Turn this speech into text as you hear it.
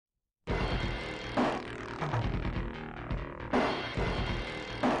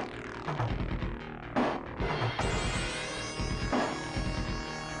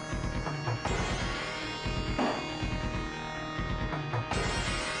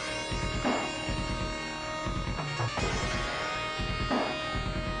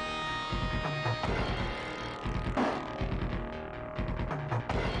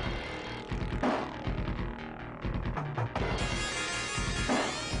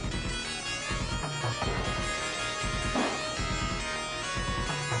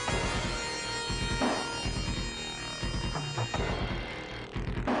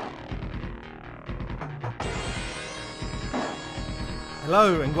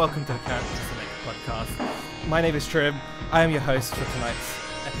Hello and welcome to the Character Select podcast. My name is Trim. I am your host for tonight's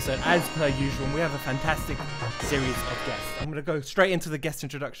episode. As per usual, we have a fantastic series of guests. I'm going to go straight into the guest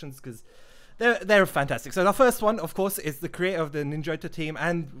introductions because they're fantastic. So our first one, of course, is the creator of the Ninjota team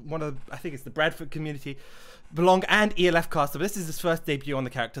and one of, I think it's the Bradford community, Belong and ELF caster. But this is his first debut on the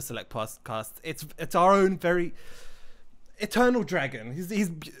Character Select podcast. It's our own very Eternal Dragon. He's a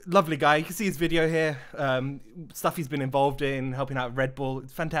lovely guy. You can see his video here. Stuff he's been involved in, helping out Red Bull.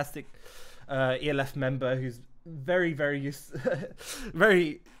 It's fantastic. ELF member who's very very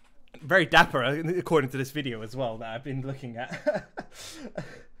dapper, according to this video as well that I've been looking at.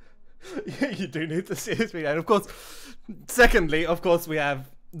 You do need to see his video. And of course, secondly, of course, we have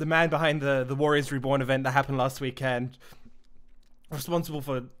the man behind the Warriors Reborn event that happened last weekend. Responsible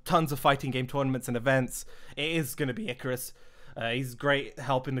for tons of fighting game tournaments and events. It is going to be Icarus. He's great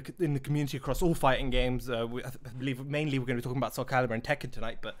help in the community across all fighting games. I believe mainly we're going to be talking about SoulCalibur and Tekken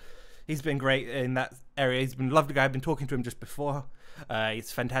tonight, but he's been great in that area. He's been a lovely guy. I've been talking to him just before.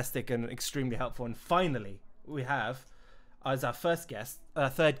 He's fantastic and extremely helpful. And finally, we have as our third guest,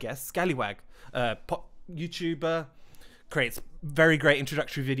 Scallywag, YouTuber. Creates very great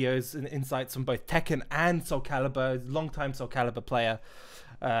introductory videos and insights on both Tekken and SoulCalibur. He's a long-time SoulCalibur player.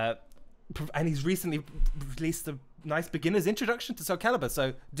 And he's recently released a nice beginner's introduction to SoulCalibur.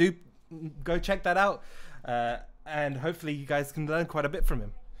 So do go check that out. And hopefully you guys can learn quite a bit from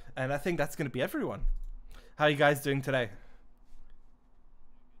him. And I think that's going to be everyone. How are you guys doing today?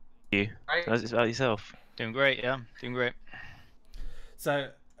 You. How's it about yourself? Doing great, yeah. Doing great. So,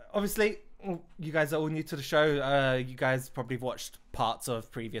 obviously, you guys are all new to the show. You guys probably watched parts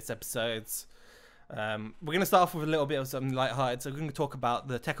of previous episodes. We're going to start off with a little bit of something lighthearted. So we're going to talk about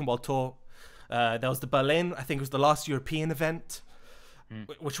the Tekken World Tour. There was the Berlin, I think it was the last European event,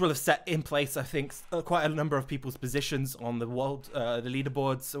 which will have set in place, I think, quite a number of people's positions on the world, the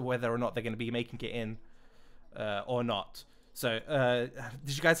leaderboards, whether or not they're going to be making it in or not. So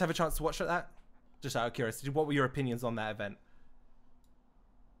did you guys have a chance to watch that? Just out of curiosity, what were your opinions on that event?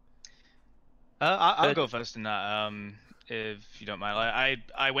 I'll go first in that, if you don't mind.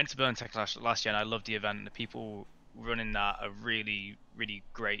 I went to Berlin Tech last year and I loved the event. The people running that are really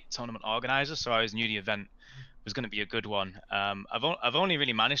great tournament organizers, so I always knew the event was going to be a good one. I've only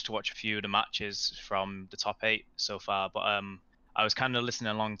really managed to watch a few of the matches from the top 8 so far, but I was kind of listening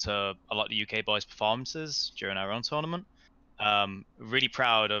along to a lot of the UK boys' performances during our own tournament. Really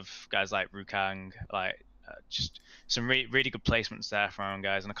proud of guys like Rukang, just some really good placements there for our own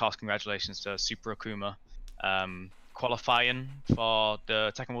guys, and of course congratulations to Super Akuma qualifying for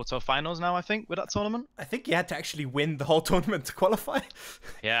the Tekken World Tour finals now, I think, with that tournament. I think he had to actually win the whole tournament to qualify.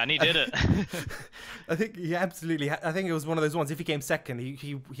 Yeah, and he did it. I think he absolutely I think it was one of those ones, if he came second,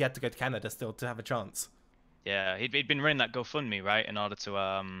 he had to go to Canada still to have a chance. Yeah, he'd been running that GoFundMe, right, in order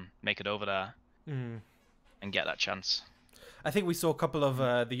to make it over there and get that chance. I think we saw a couple of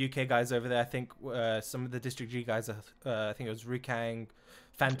the UK guys over there. I think some of the District G guys, I think it was Rukang,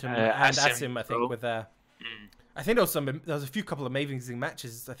 Phantom, and Asim, I think, were there. I think there was a couple of amazing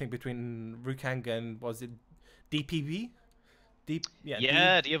matches, I think, between Rukang and, was it DPB? The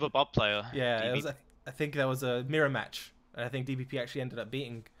other Bob player. Yeah, I think there was a mirror match, and I think DPP actually ended up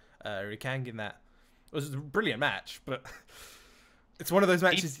beating Rukang in that. It was a brilliant match, but it's one of those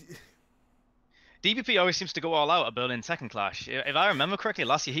matches... DPP always seems to go all out at Berlin Tekken Clash. If I remember correctly,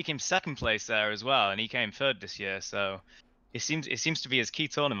 last year he came second place there as well, and he came third this year. So it seems to be his key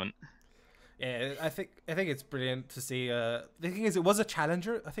tournament. Yeah, I think it's brilliant to see. The thing is, it was a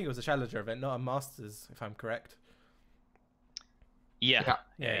challenger. I think it was a challenger event, not a masters, if I'm correct. Yeah,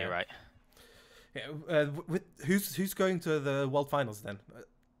 you're right. Yeah, who's going to the world finals then?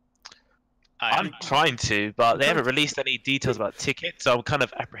 I'm trying to, but they haven't released any details about tickets, so I'm kind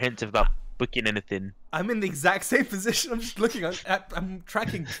of apprehensive about booking anything. I'm in the exact same position. I'm just looking at I'm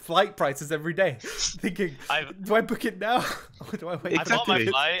tracking flight prices every day, thinking, do I book it now or do I wait? Exactly. I bought my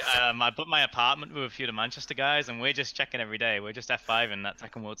flight. I booked my apartment with a few of the Manchester guys, and we're just checking every day. We're just F5 in that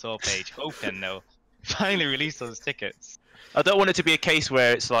Tekken World Tour page, hoping they'll finally released those tickets. I don't want it to be a case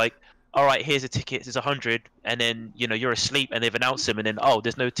where it's like, all right, here's a ticket, it's 100, and then you're asleep and they've announced them, and then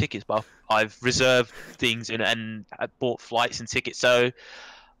there's no tickets, but I've reserved things and I bought flights and tickets. So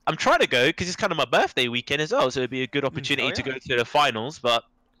I'm trying to go because it's kind of my birthday weekend as well, so it'd be a good opportunity to go to the finals. But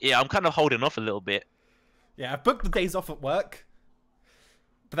yeah, I'm kind of holding off a little bit. Yeah, I've booked the days off at work,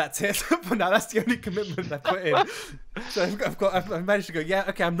 but that's it. For now, that's the only commitment I put in. So I've managed to go. Yeah,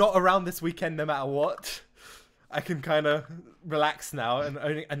 okay, I'm not around this weekend no matter what. I can kind of relax now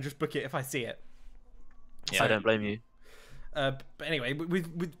and just book it if I see it. Yeah, so, I don't blame you. But anyway,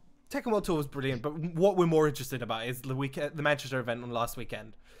 with Tekken World Tour was brilliant, but what we're more interested about is the Manchester event on last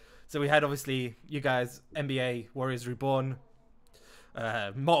weekend. So we had obviously you guys, MBA, Warriors Reborn,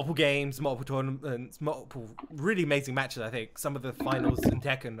 multiple games, multiple tournaments, multiple really amazing matches. I think some of the finals in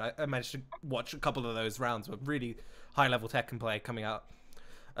Tekken, I managed to watch a couple of those rounds with really high level Tekken play coming out.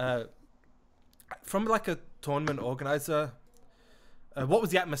 From like a tournament organizer, what was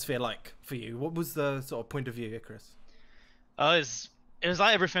the atmosphere like for you? What was the sort of point of view, Icarus? It was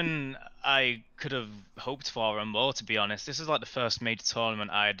like everything I could have hoped for and more, to be honest. This is like the first major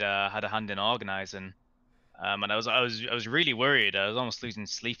tournament I'd had a hand in organising, and I was really worried. I was almost losing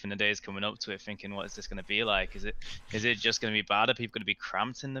sleep in the days coming up to it, thinking, what is this going to be like? Is it just going to be bad? Are people going to be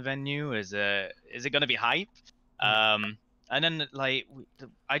cramped in the venue? Is it going to be hype? And then like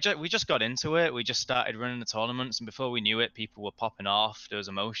we just got into it. We just started running the tournaments, and before we knew it, people were popping off. There was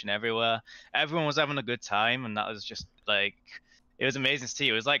emotion everywhere. Everyone was having a good time, and that was just like, it was amazing to see.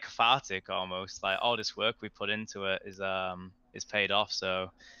 It was like cathartic almost. Like all this work we put into it is paid off. So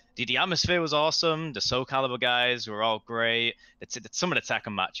the atmosphere was awesome. The SoulCalibur guys were all great. Some of the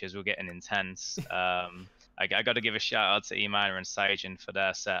Tekken matches were getting intense. I got to give a shout out to E-Miner and Saijin for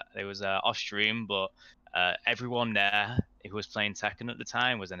their set. It was off stream, but everyone there who was playing Tekken at the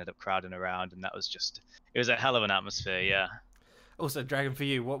time ended up crowding around, and it was a hell of an atmosphere. Yeah. Also, Dragon, for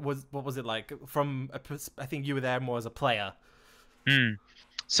you, what was it like I think you were there more as a player.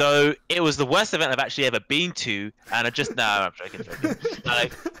 So it was the worst event I've actually ever been to, and I'm joking.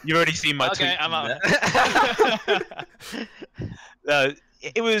 Like, you've already seen my tweet. Okay, I'm out. No,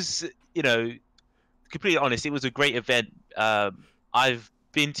 it was, completely honest, it was a great event. I've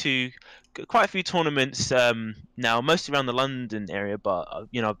been to quite a few tournaments now, mostly around the London area, but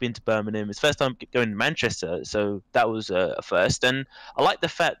I've been to Birmingham. It's the first time going to Manchester, so that was a first. And I like the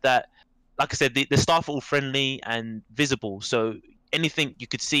fact that, like I said, the staff are all friendly and visible. So anything you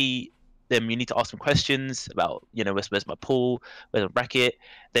could see them, you need to ask them questions about, where's my pool, where's my bracket.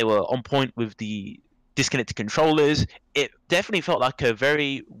 They were on point with the disconnected controllers. It definitely felt like a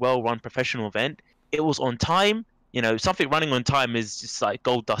very well-run professional event. It was on time. Something running on time is just like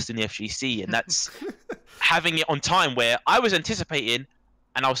gold dust in the FGC, and that's having it on time, where I was anticipating,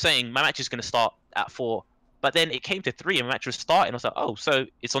 and I was saying my match is going to start at 4, but then it came to 3 and my match was starting. I was like, oh, so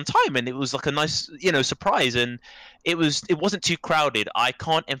it's on time, and it was like a nice, surprise, and it wasn't too crowded. I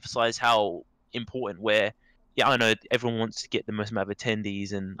can't emphasize how important I know everyone wants to get the most amount of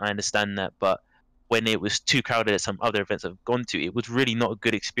attendees, and I understand that, but when it was too crowded at some other events I've gone to, it was really not a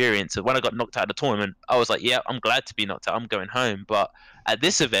good experience. So when I got knocked out of the tournament, I was like, yeah, I'm glad to be knocked out. I'm going home. But at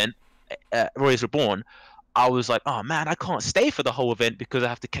this event, Warriors Reborn, I was like, oh man, I can't stay for the whole event because I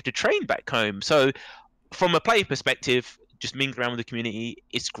have to catch a train back home. So from a player perspective, just mingling around with the community,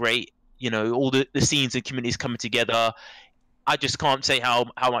 it's great. All the scenes and communities coming together. I just can't say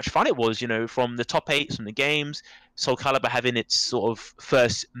how much fun it was, from the top 8s, from the games, SoulCalibur having its sort of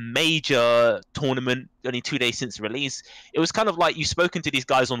first major tournament only 2 days since the release. It was kind of like you've spoken to these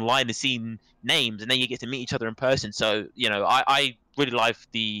guys online and seen names, and then you get to meet each other in person. So, I really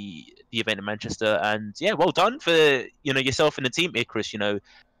liked the event in Manchester, and yeah, well done for, yourself and the team, Icarus.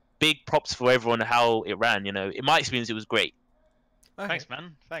 Big props for everyone how it ran. In my experience, it was great. Okay. Thanks,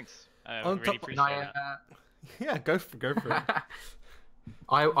 man. Thanks. I On really top- appreciate that. Yeah, go for it.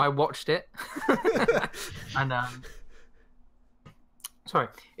 I watched it, and sorry,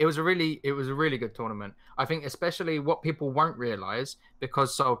 it was a really good tournament. I think especially what people won't realize,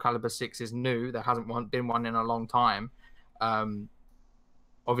 because SoulCalibur VI is new, there hasn't been one in a long time.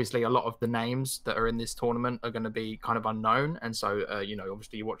 Obviously, a lot of the names that are in this tournament are going to be kind of unknown, and so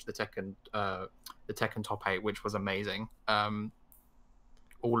obviously you watch the Tekken top 8, which was amazing.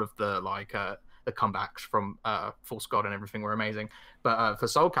 All of the comebacks from Full Scott and everything were amazing. But for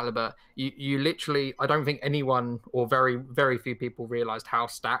SoulCalibur, you literally, I don't think anyone or very, very few people realized how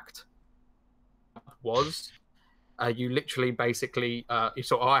stacked it was. You literally basically,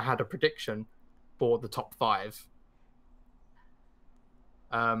 I had a prediction for the top 5.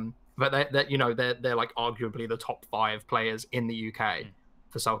 But they're like arguably the top 5 players in the UK.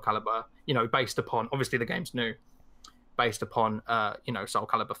 for SoulCalibur. You know, based upon obviously the game's new, based upon you know,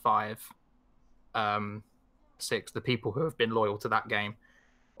 SoulCalibur V, 6. The people who have been loyal to that game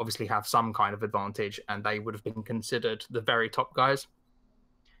obviously have some kind of advantage, and they would have been considered the very top guys.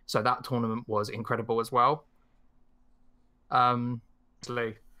 So that tournament was incredible as well.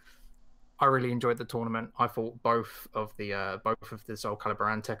 I really enjoyed the tournament. I thought both of the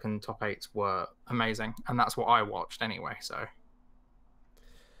SoulCalibur and Tekken top 8s were amazing, and that's what I watched anyway. So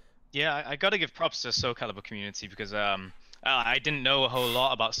yeah, I gotta give props to the SoulCalibur community because I didn't know a whole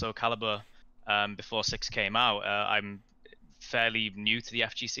lot about SoulCalibur before 6 came out. I'm fairly new to the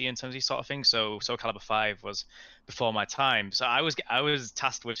FGC in terms of these sort of things, so SoulCalibur 5 was before my time. So I was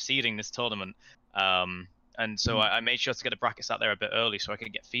tasked with seeding this tournament. And so I made sure to get the brackets out there a bit early so I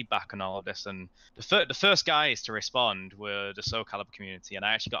could get feedback on all of this. And the first guys to respond were the SoulCalibur community. And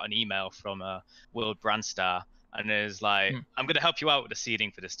I actually got an email from World Brandstar, and it's like, I'm going to help you out with the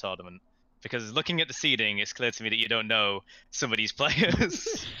seeding for this tournament. Because looking at the seeding, it's clear to me that you don't know some of these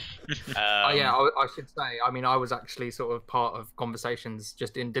players. yeah, I should say, I mean, I was actually sort of part of conversations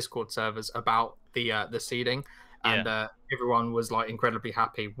just in Discord servers about the seeding. And everyone was like incredibly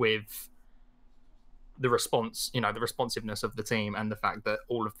happy with the response, you know, the responsiveness of the team, and the fact that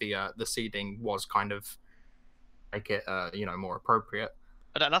all of the seeding was kind of make it you know, more appropriate.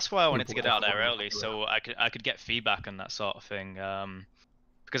 But that's why I wanted to get out there early, so I could get feedback on that sort of thing.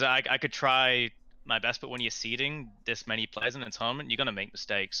 Because I could try my best, but when you're seeding this many players in a tournament, you're gonna make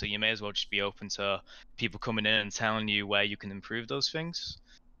mistakes. So you may as well just be open to people coming in and telling you where you can improve those things.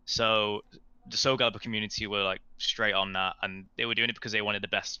 So the SoulCalibur community were like straight on that, and they were doing it because they wanted the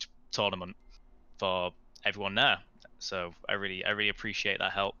best tournament for everyone there. So I really appreciate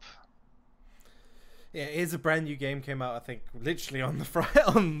that help. Yeah, it is a brand new game, came out I think literally on the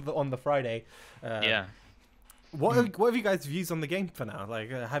Friday. Yeah. What have you guys' views on the game for now?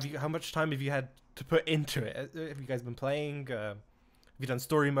 Like, how much time have you had to put into it? Have you guys been playing? Have you done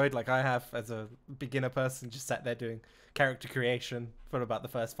story mode like I have as a beginner person, just sat there doing character creation for about the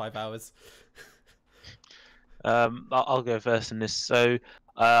first 5 hours? I'll go first in this. So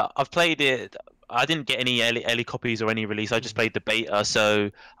I've played it. I didn't get any early copies or any release. I just played the beta, so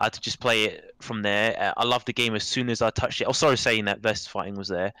I had to just play it from there. I loved the game as soon as I touched it. Oh, sorry, saying that Versus Fighting was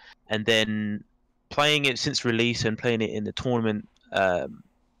there, and then playing it since release and playing it in the tournament, where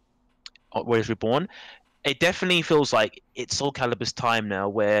it's Reborn, it definitely feels like it's SoulCalibur's time now.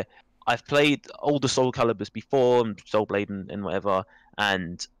 Where I've played all the SoulCaliburs before, and Soulblade and whatever,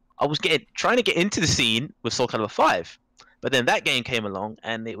 and I was trying to get into the scene with SoulCalibur 5. But then that game came along,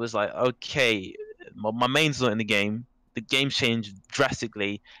 and it was like, okay, my main's not in the game. The game's changed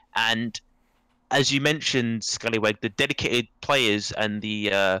drastically, and as you mentioned, Scallywag, the dedicated players and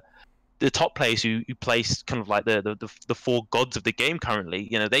the top players who place kind of like the 4 gods of the game currently,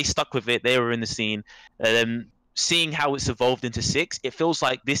 you know, they stuck with it. They were in the scene. Seeing how it's evolved into 6, it feels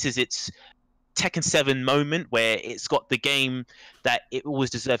like this is its Tekken 7 moment where it's got the game that it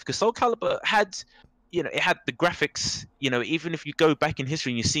always deserved. Because SoulCalibur had, you know, it had the graphics, you know, even if you go back in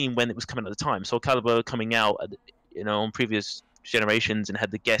history and you've seen when it was coming at the time, SoulCalibur coming out, you know, on previous generations and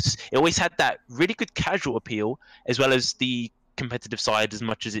had the guests, it always had that really good casual appeal as well as the competitive side as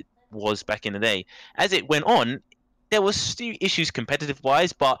much as it was back in the day. As it went on, there was still issues competitive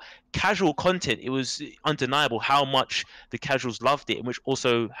wise, but casual content, it was undeniable how much the casuals loved it, and which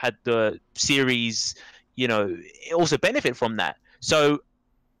also had the series, you know, it also benefit from that. So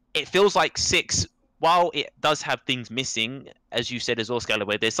it feels like 6, while it does have things missing, as you said as well,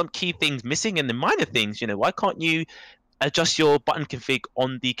 Scallyway, there's some key things missing and the minor things. You know, why can't you adjust your button config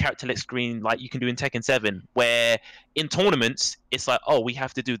on the character select screen like you can do in Tekken 7, where in tournaments it's like, oh, we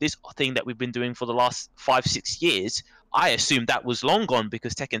have to do this thing that we've been doing for the last 5-6 years. I assume that was long gone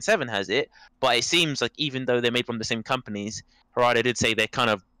because Tekken 7 has it, but it seems like even though they're made from the same companies, Harada did say they kind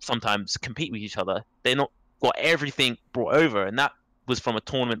of sometimes compete with each other. They're not got everything brought over, and that was from a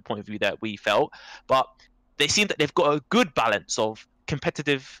tournament point of view that we felt. But they seem that they've got a good balance of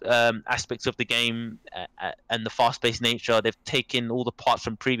competitive aspects of the game and the fast-paced nature. They've taken all the parts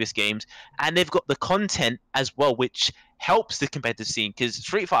from previous games, and they've got the content as well, which helps the competitive scene. Because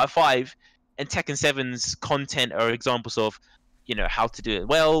Street Fighter 5 and Tekken 7's content are examples of, you know, how to do it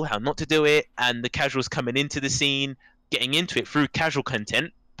well, how not to do it, and the casuals coming into the scene, getting into it through casual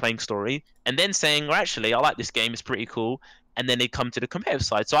content, playing story, and then saying, well, actually, I like this game, it's pretty cool, and then they come to the competitive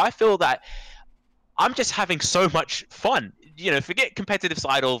side. So I feel that I'm just having so much fun. You know, forget competitive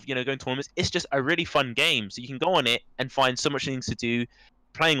side of, you know, going tournaments. It's just a really fun game. So you can go on it and find so much things to do,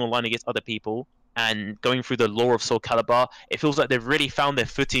 playing online against other people and going through the lore of SoulCalibur. It feels like they've really found their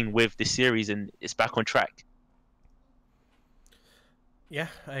footing with this series and it's back on track. Yeah,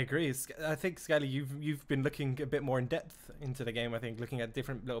 I agree. I think Scally, you've been looking a bit more in depth into the game. I think looking at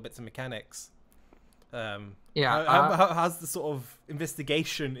different little bits of mechanics. How's the sort of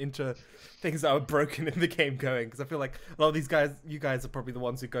investigation into things that are broken in the game going? Because I feel like a lot of you guys are probably the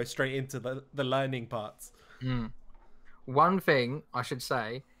ones who go straight into the learning parts. One thing I should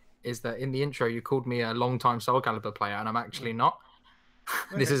say is that in the intro you called me a long-time SoulCalibur player, and I'm actually not.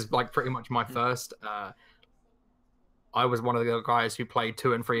 This is like pretty much my first. I was one of the guys who played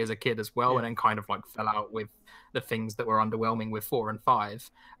 2 and 3 as a kid as well, and then kind of like fell out with the things that were underwhelming with 4 and 5.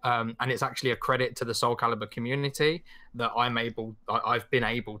 And it's actually a credit to the SoulCalibur community that I've been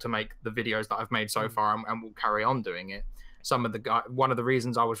able to make the videos that I've made so far, and will carry on doing it. One of the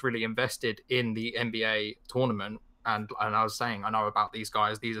reasons I was really invested in the MBA tournament, and I was saying I know about these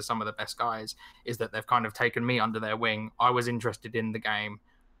guys, these are some of the best guys, is that they've kind of taken me under their wing. I was interested in the game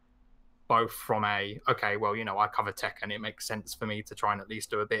both from I cover Tekken, it makes sense for me to try and at least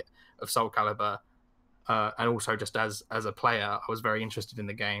do a bit of SoulCalibur, and also just as a player, I was very interested in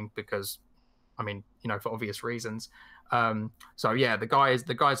the game because, I mean, for obvious reasons. So yeah, the guys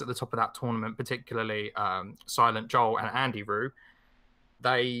at the top of that tournament, particularly Silent Joel and Andy Rue,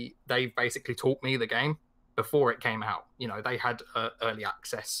 they basically taught me the game before it came out. They had early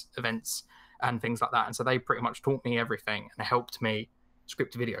access events and things like that, and so they pretty much taught me everything and helped me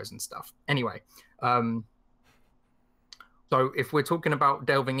script videos and stuff. Anyway, so if we're talking about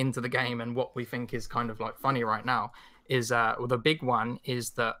delving into the game and what we think is kind of like funny right now, is the big one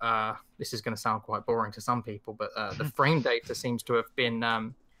is that this is going to sound quite boring to some people, but the frame data seems to have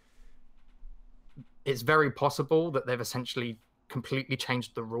been it's very possible that they've essentially completely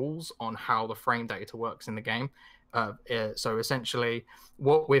changed the rules on how the frame data works in the game. So essentially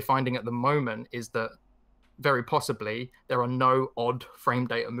what we're finding at the moment is that very possibly there are no odd frame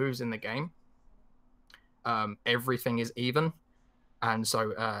data moves in the game. Everything is even, and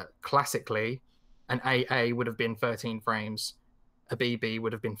so classically an AA would have been 13 frames, a BB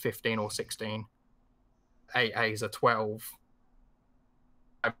would have been 15 or 16, AAs are 12,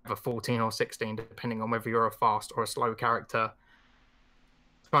 either 14 or 16 depending on whether you're a fast or a slow character.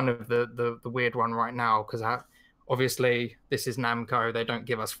 It's kind of the weird one right now, because obviously, this is Namco. They don't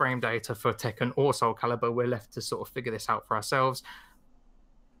give us frame data for Tekken or SoulCalibur. We're left to sort of figure this out for ourselves.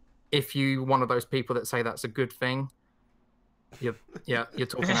 If you're one of those people that say that's a good thing, you're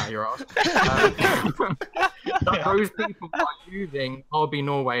talking out your ass. Those people are using RB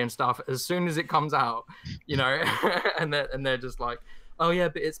Norway and stuff as soon as it comes out, and they're just like, oh yeah,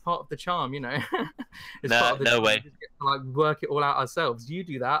 but it's part of the charm, It's part of the charm. Way. We just get to like work it all out ourselves. You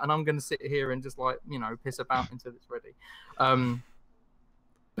do that, and I'm going to sit here and just like piss about until it's ready.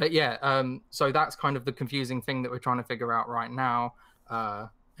 But yeah, so that's kind of the confusing thing that we're trying to figure out right now.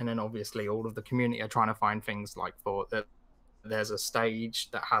 And then obviously all of the community are trying to find things like there's a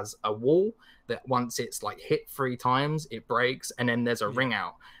stage that has a wall that once it's like hit 3 times, it breaks, and then there's a ring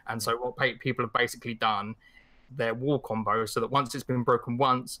out. And so what people have basically done, their wall combo, so that once it's been broken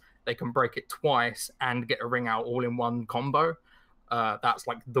once, they can break it twice and get a ring out all in one combo. That's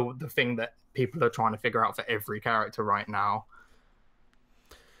like the thing that people are trying to figure out for every character right now.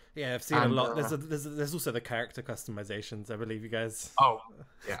 Yeah, I've seen a lot. There's also the character customizations. I believe you guys. Oh,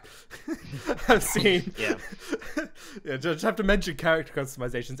 yeah. I've seen. Yeah. Yeah, just have to mention character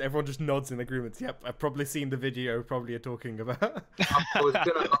customizations. Everyone just nods in agreement. Yep, I've probably seen the video. Probably you're talking about. Are we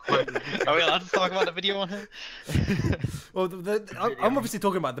allowed to talk about the video on here? Well, I'm obviously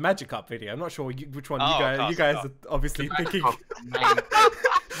talking about the Magic Cup video. I'm not sure which one you guys are obviously thinking.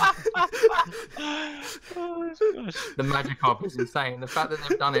 The Magikarp is insane. The fact that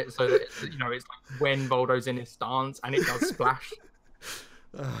they've done it so that it's like when Voldo's in his stance and it does splash.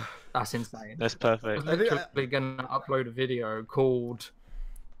 That's insane. That's perfect. I'm literally gonna upload a video called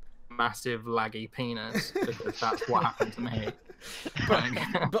 "Massive Laggy Penis" because that's what happened to me.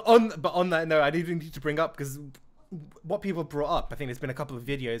 But on that note, I need to bring up, because what people brought up, I think there's been a couple of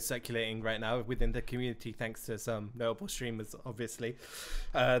videos circulating right now within the community, thanks to some notable streamers, obviously.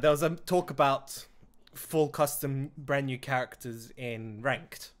 There was a talk about full custom brand new characters in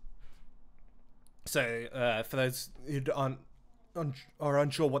Ranked. So for those who are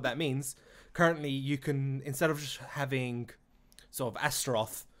unsure what that means, currently you can, instead of just having sort of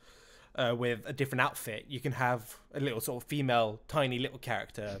Astaroth with a different outfit, you can have a little sort of female, tiny little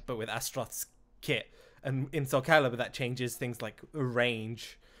character, but with Astaroth's kit. And in SoulCalibur, that changes things like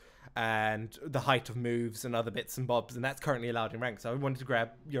range and the height of moves and other bits and bobs, and that's currently allowed in Ranked. So I wanted to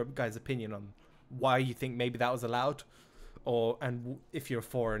grab your guys' opinion on why you think maybe that was allowed, and if you're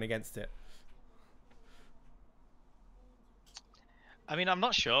for and against it. I mean, I'm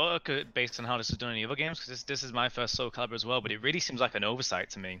not sure based on how this is done in the other games, because this is my first SoulCalibur as well, but it really seems like an oversight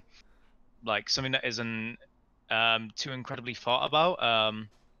to me. Like something that isn't too incredibly thought about.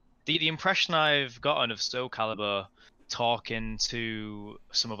 The impression I've gotten of SoulCalibur talking to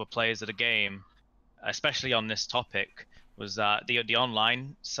some other players of the game, especially on this topic, was that the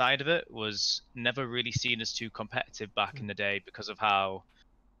online side of it was never really seen as too competitive back in the day because of how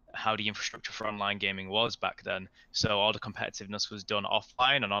the infrastructure for online gaming was back then. So all the competitiveness was done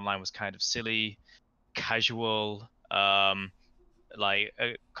offline, and online was kind of silly, casual, like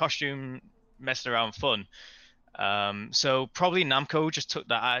a costume messing around fun. So probably Namco just took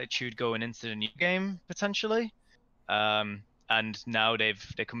that attitude going into the new game potentially. And now they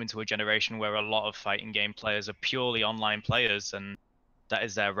come into a generation where a lot of fighting game players are purely online players, and that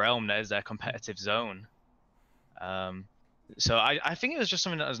is their realm, that is their competitive zone. So I think it was just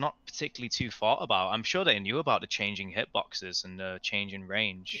something that was not particularly too thought about. I'm sure they knew about the changing hitboxes and the change in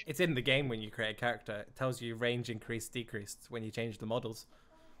range. It's in the game when you create a character. It tells you range increased, decreased when you change the models.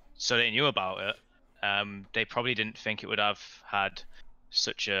 So they knew about it. They probably didn't think it would have had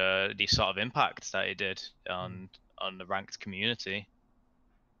such the sort of impact that it did on the ranked community.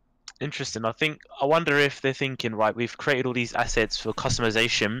 Interesting. I wonder if they're thinking, right, we've created all these assets for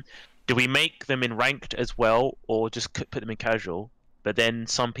customization. Do we make them in ranked as well, or just put them in casual? But then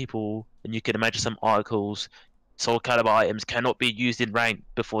some people, and you can imagine some articles, SoulCalibur items cannot be used in ranked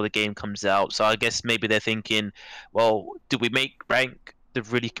before the game comes out. So I guess maybe they're thinking, well, do we make rank the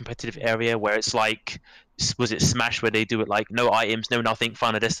really competitive area where it's like, was it Smash where they do it like no items, no nothing,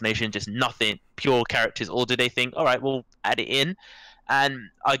 final destination, just nothing, pure characters? Or do they think, all right, we'll add it in? And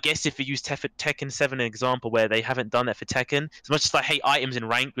I guess if you use Tekken 7 an example where they haven't done that for Tekken, as much as I hate items in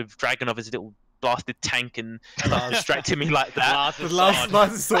ranked with Dragunov as a little blasted tank and distracting me like that. The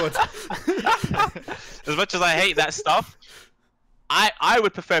last sword. As much as I hate that stuff, I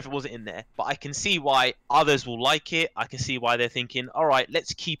would prefer if it wasn't in there. But I can see why others will like it. I can see why they're thinking, all right,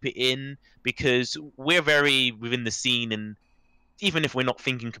 let's keep it in because we're very within the scene, and even if we're not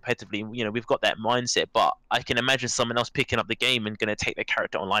thinking competitively, you know, we've got that mindset. But I can imagine someone else picking up the game and going to take their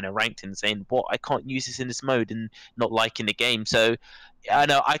character online and ranked and saying, "What? I can't use this in this mode," and not liking the game. So, I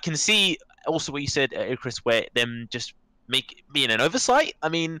know I can see also what you said, Icarus, where them just being an oversight. I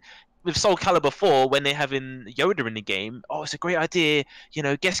mean, with SoulCalibur 4, when they're having Yoda in the game, oh, it's a great idea, you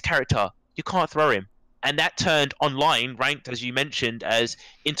know, guest character, you can't throw him. And that turned online, ranked, as you mentioned, as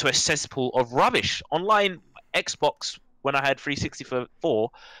into a cesspool of rubbish. Online Xbox, when I had 360 for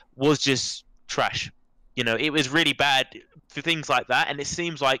 4, was just trash. You know, it was really bad for things like that. And it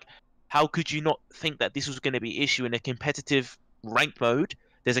seems like, how could you not think that this was going to be an issue in a competitive ranked mode?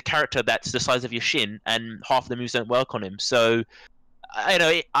 There's a character that's the size of your shin, and half the moves don't work on him. So, I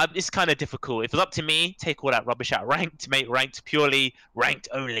know it's kind of difficult. If it's up to me, take all that rubbish out of ranked, make ranked purely ranked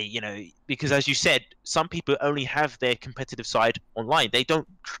only, you know, because as you said, some people only have their competitive side online. They don't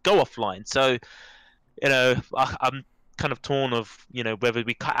go offline. So, you know, I'm kind of torn of, you know, whether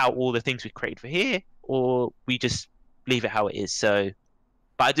we cut out all the things we created for here or we just leave it how it is. So,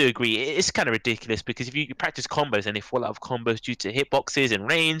 but I do agree, it's kind of ridiculous because if you practice combos and they fall out of combos due to hitboxes and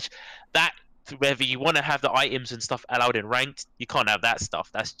range, that whether you want to have the items and stuff allowed in ranked, you can't have that stuff.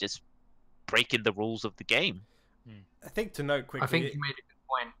 That's just breaking the rules of the game. I think to note quickly. I think you made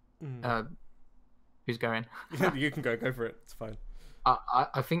a good point. Who's going? You can go for it. It's fine.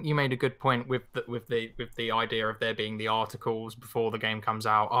 I think you made a good point with the idea of there being the articles before the game comes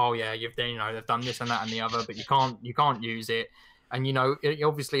out. Oh yeah, they've done this and that and the other, but you can't use it. And you know,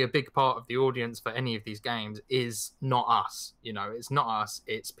 obviously a big part of the audience for any of these games is not us. You know, it's not us.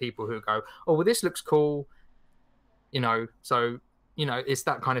 It's people who go, oh well, this looks cool. You know, so you know, it's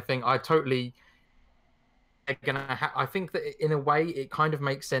that kind of thing. I totally. I think that in a way it kind of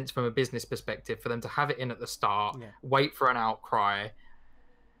makes sense from a business perspective for them to have it in at the start, wait for an outcry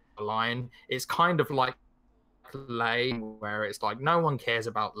line. It's kind of like Lay, where it's like no one cares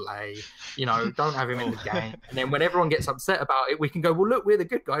about Lay, you know, don't have him in the game. And then when everyone gets upset about it, we can go, well, look, we're the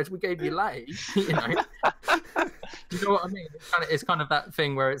good guys, we gave you Lay. You know, you know what I mean? It's kind of that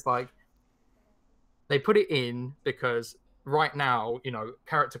thing where it's like they put it in because right now, you know,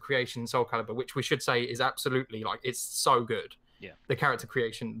 character creation in SoulCalibur, which we should say is absolutely like it's so good. Yeah, the character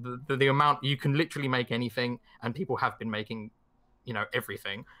creation, the amount you can literally make anything, and people have been making, you know,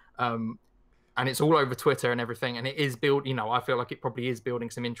 everything. And it's all over Twitter and everything, and it is you know, I feel like it probably is building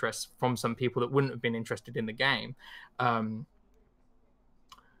some interest from some people that wouldn't have been interested in the game.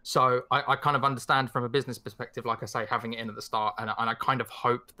 So I kind of understand from a business perspective, like I say, having it in at the start, and I kind of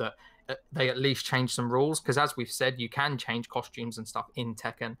hope that they at least change some rules, because as we've said, you can change costumes and stuff in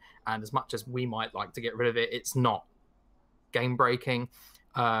Tekken, and as much as we might like to get rid of it, it's not game breaking.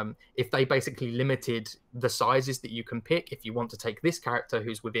 If they basically limited the sizes that you can pick, if you want to take this character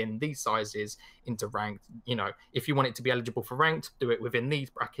who's within these sizes into ranked, you know, if you want it to be eligible for ranked, do it within these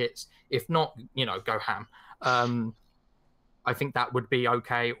brackets. If not, you know, go ham. I think that would be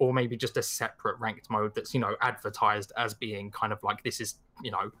okay, or maybe just a separate ranked mode that's, you know, advertised as being kind of like, this is, you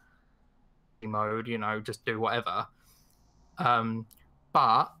know, mode, you know, just do whatever.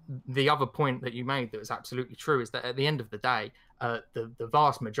 But the other point that you made that was absolutely true is that at the end of the day, the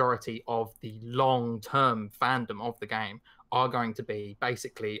vast majority of the long-term fandom of the game are going to be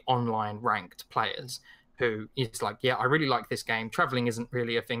basically online ranked players who is like, yeah, I really like this game. Traveling isn't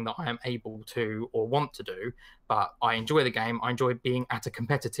really a thing that I am able to or want to do, but I enjoy the game. I enjoy being at a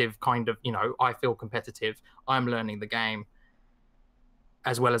competitive kind of, you know, I feel competitive. I'm learning the game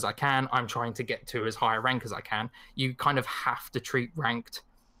as well as I can. I'm trying to get to as high a rank as I can. You kind of have to treat ranked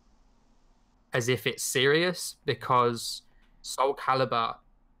as if it's serious, because SoulCalibur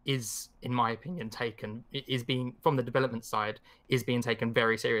is, in my opinion, from the development side, is being taken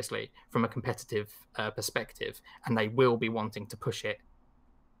very seriously from a competitive perspective, and they will be wanting to push it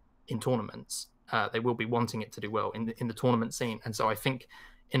in tournaments. They will be wanting it to do well in the tournament scene. And so I think,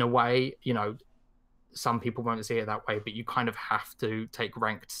 in a way, you know, some people won't see it that way, but you kind of have to take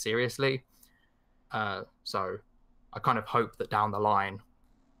ranked seriously. So I kind of hope that down the line,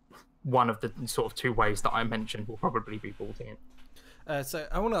 one of the sort of two ways that I mentioned will probably be brought in. So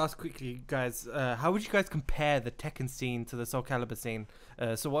I want to ask quickly, guys, how would you guys compare the Tekken scene to the SoulCalibur scene?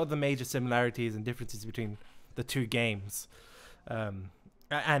 So what are the major similarities and differences between the two games, and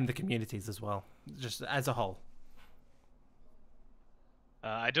the communities as well, just as a whole?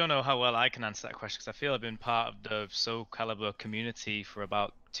 I don't know how well I can answer that question, because I feel I've been part of the SoulCalibur community for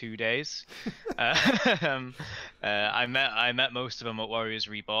about 2 days. I met most of them at Warriors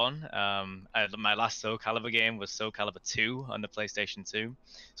Reborn. My last SoulCalibur game was SoulCalibur 2 on the PlayStation 2.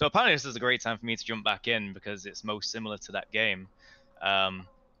 So apparently this is a great time for me to jump back in, because it's most similar to that game.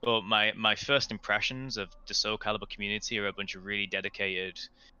 But my first impressions of the SoulCalibur community are a bunch of really dedicated,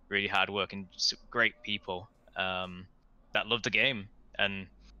 really hardworking, great people that love the game. And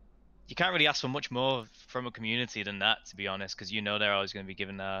you can't really ask for much more from a community than that, to be honest, because you know they're always going to be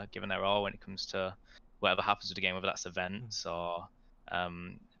giving their all when it comes to whatever happens with the game, whether that's events or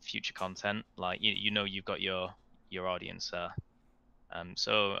future content. Like you know you've got your audience there.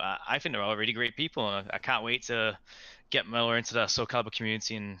 So I think they're all really great people, and I can't wait to get more into the SoulCalibur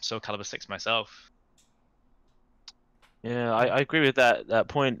community and SoulCalibur 6 myself. Yeah, I agree with that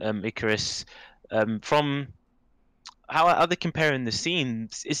point, Icarus. From how are they comparing the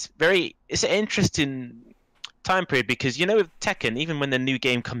scenes? It's an interesting time period, because you know with Tekken, even when the new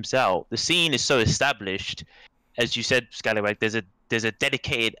game comes out, the scene is so established. As you said, Scallywag, there's a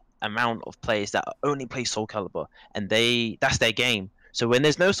dedicated amount of players that only play SoulCalibur, and that's their game. So when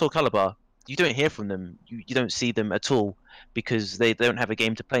there's no SoulCalibur, you don't hear from them. You don't see them at all, because they don't have a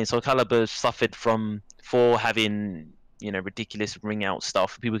game to play. And SoulCalibur suffered for having, you know, ridiculous ring out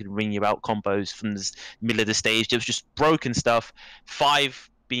stuff. People could ring you out combos from the middle of the stage. There was just broken stuff. 5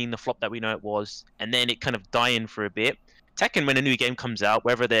 being the flop that we know it was, and then it kind of dying for a bit. Tekken, when a new game comes out,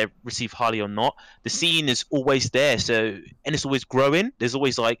 whether they're received highly or not, the scene is always there. So, and it's always growing. There's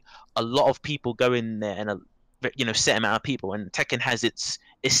always like a lot of people going there, and a set amount of people. And Tekken has its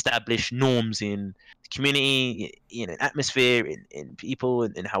established norms in the community, atmosphere, in people,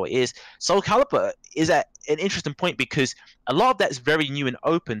 and how it is. SoulCalibur is at an interesting point, because a lot of that is very new and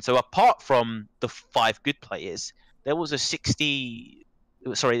open. So apart from the 5 good players, there was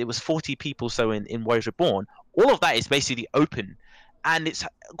it was 40 people so in Warriors Reborn. All of that is basically open, and it's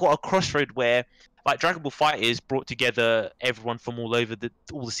got a crossroad where, like, Dragon Ball FighterZ brought together everyone from all over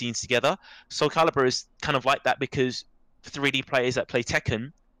all the scenes together. SoulCalibur is kind of like that, because 3D players that play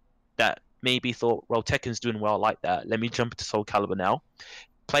Tekken that maybe thought, well, Tekken's doing well like that, let me jump into SoulCalibur now.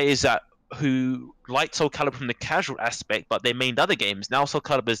 Players who liked SoulCalibur from the casual aspect, but they mained other games. Now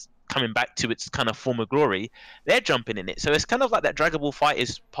SoulCalibur's coming back to its kind of former glory. They're jumping in it. So it's kind of like that Dragon Ball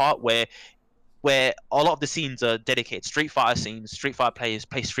FighterZ part where a lot of the scenes are dedicated Street Fighter scenes. Street Fighter players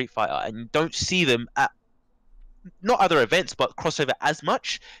play Street Fighter, and you don't see them at not other events, but crossover as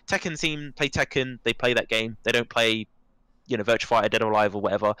much. Tekken scene play Tekken, they play that game. They don't play, Virtua Fighter, Dead or Alive, or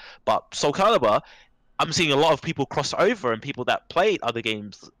whatever. But SoulCalibur, I'm seeing a lot of people cross over, and people that played other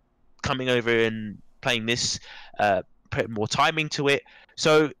games coming over and playing this, putting more time into it.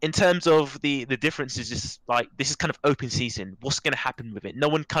 So in terms of the differences, just like, this is kind of open season. What's going to happen with it? No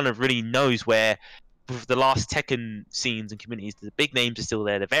one kind of really knows where. With the last Tekken scenes and communities, the big names are still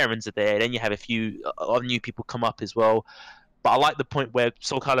there, the veterans are there, then you have a few other new people come up as well. But I like the point where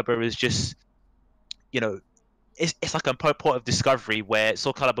SoulCalibur is just, it's like a point of discovery where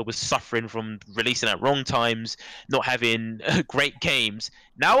Soul Calibur was suffering from releasing at wrong times, not having great games.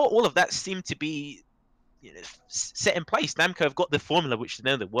 Now all of that seemed to be, you know, set in place. Namco have got the formula which they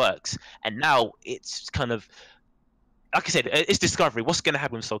know that works, and now it's kind of, like I said, it's discovery. What's going to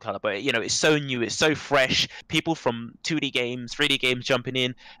happen with Soul Calibur? You know, it's so new, it's so fresh. People from 2D games, 3D games jumping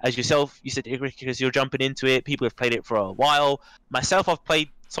in. As yourself, you said, because you're jumping into it. People have played it for a while. Myself, I've played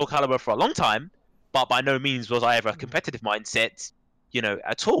Soul Calibur for a long time, but by no means was I ever a competitive mindset, you know,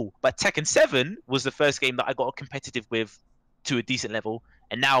 at all. But Tekken 7 was the first game that I got competitive with to a decent level,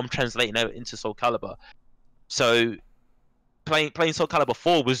 and now I'm translating it into Soul Calibur. So playing Soul Calibur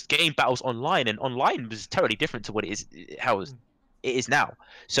 4 was game battles online, and online was totally different to what it is now.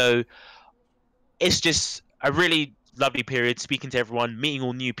 So it's just a really lovely period, speaking to everyone, meeting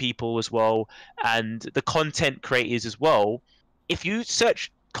all new people as well, and the content creators as well. If you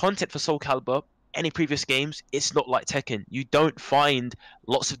search content for Soul Calibur, any previous games, it's not like Tekken. You don't find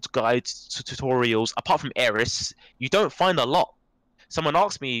lots of guides, tutorials, apart from Icarus. You don't find a lot. Someone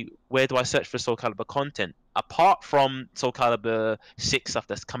asked me, where do I search for Soul Calibur content? Apart from Soul Calibur 6 stuff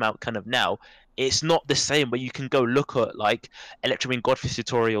that's come out kind of now, it's not the same where you can go look at like Electro Wing Godfist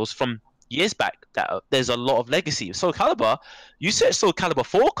tutorials from years back. That there's a lot of legacy. Soul Calibur, you search Soul Calibur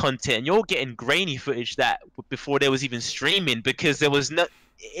 4 content, and you're getting grainy footage that before there was even streaming, because there was no,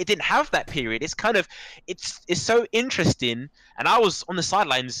 it didn't have that period. It's kind of, it's so interesting, and I was on the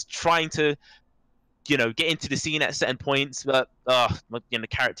sidelines trying to, you know, get into the scene at certain points, but you know, the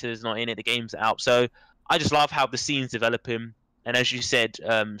characters not in it, the game's out. So I just love how the scene's developing, and as you said,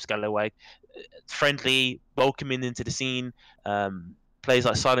 Scallywag, friendly, welcoming into the scene. Players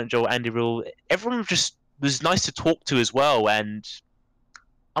like Silent Joel, Andy Rule, everyone just was nice to talk to as well. And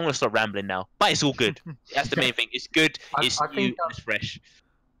I'm gonna stop rambling now, but it's all good. That's the main thing. It's good. It's new. It's fresh.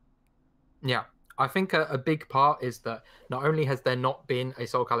 Yeah, I think a big part is that not only has there not been a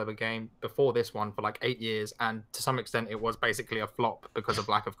Soul Calibur game before this one for like 8 years, and to some extent it was basically a flop because of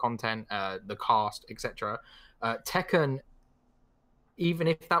lack of content, the cast, etc. Tekken, even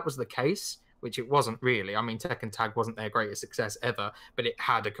if that was the case, which it wasn't really. I mean, Tekken Tag wasn't their greatest success ever, but it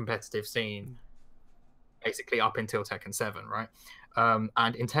had a competitive scene basically up until Tekken 7, right?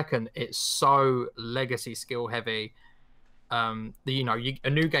 And in Tekken, it's so legacy skill heavy. You know, a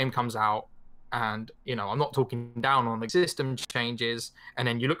new game comes out, and you know, I'm not talking down on the system changes, and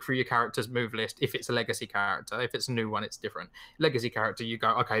then you look through your character's move list. If it's a legacy character, if it's a new one, it's different. Legacy character, you go,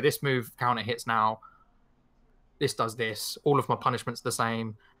 okay, this move counter hits now. This does this. All of my punishment's the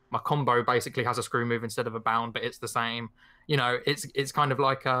same. My combo basically has a screw move instead of a bound, but it's the same. You know, it's kind of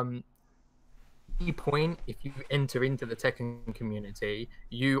like key point. If you enter into the Tekken community,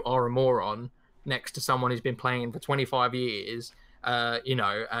 you are a moron next to someone who's been playing for 25 years. You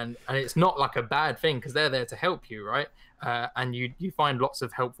know, and it's not like a bad thing, because they're there to help you, right? And you find lots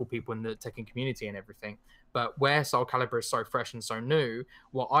of helpful people in the Tekken community and everything. But where Soul Calibur is so fresh and so new,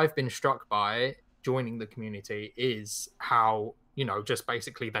 what I've been struck by joining the community is how, you know, just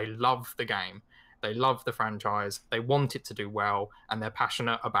basically they love the game, they love the franchise, they want it to do well, and they're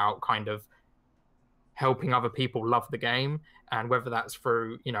passionate about kind of helping other people love the game. And whether that's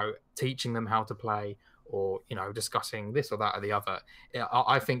through, you know, teaching them how to play, or, you know, discussing this or that or the other,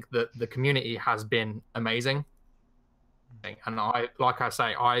 I think that the community has been amazing. And like I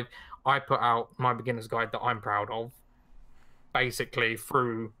say, I put out my beginner's guide that I'm proud of basically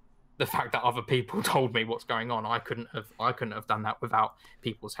through the fact that other people told me what's going on. I couldn't have done that without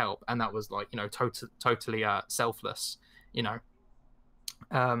people's help, and that was like, you know, totally selfless, you know.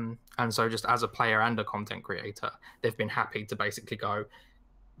 And so just as a player and a content creator, they've been happy to basically go,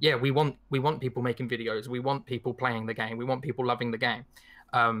 yeah, we want people making videos, we want people playing the game, we want people loving the game.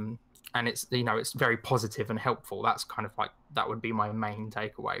 And it's, you know, it's very positive and helpful. That's kind of like, that would be my main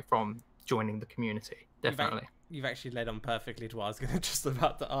takeaway from joining the community. Definitely. You've actually led on perfectly to what I was just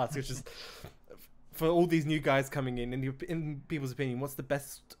about to ask, which is, for all these new guys coming in people's opinion, what's the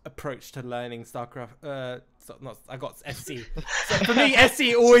best approach to learning StarCraft? I got SC. So for me,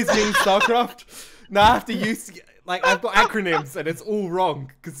 SC always means StarCraft. Now I have to use, like, I've got acronyms and it's all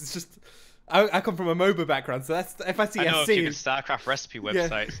wrong, because it's just, I come from a MOBA background, so that's, if I see SC... I know a few good StarCraft recipe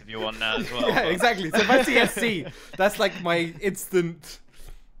websites if you want that as well. Yeah, exactly. So if I see SC, that's like my instant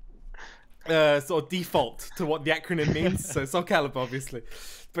sort of default to what the acronym means. So SoulCalibur, obviously.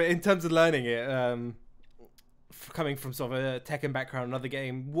 But in terms of learning it, coming from sort of a Tekken background, another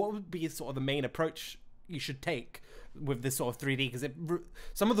game, what would be sort of the main approach you should take with this sort of 3D? Because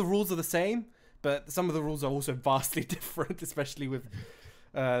some of the rules are the same, but some of the rules are also vastly different, especially with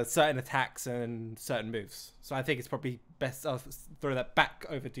certain attacks and certain moves. So I think it's probably best, I'll throw that back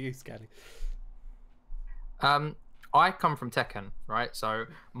over to you, Scally. I come from Tekken, right? So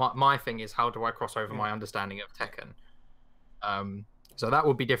my thing is, how do I cross over my understanding of Tekken? So that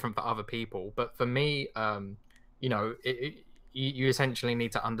would be different for other people, but for me, you know, you essentially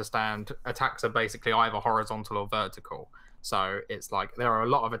need to understand attacks are basically either horizontal or vertical. So it's like there are a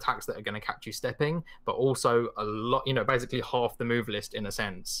lot of attacks that are going to catch you stepping, but also a lot, you know, basically half the move list in a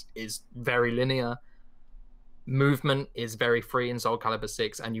sense is very linear. Movement is very free in SoulCalibur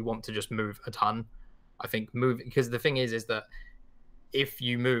 6, and you want to just move a ton. I think because the thing is that if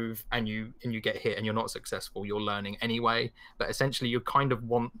you move and you get hit and you're not successful, you're learning anyway. But essentially, you kind of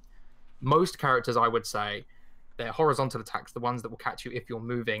want most characters, I would say, their horizontal attacks, the ones that will catch you if you're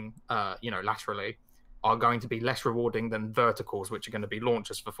moving, you know, laterally, are going to be less rewarding than verticals, which are going to be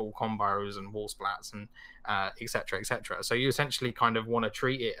launchers for full combos and wall splats and etc. etc. So you essentially kind of want to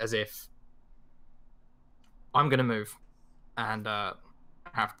treat it as if I'm going to move and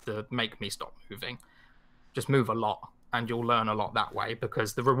have to make me stop moving. Just move a lot, and you'll learn a lot that way,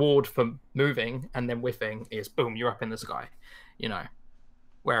 because the reward for moving and then whiffing is boom, you're up in the sky, you know.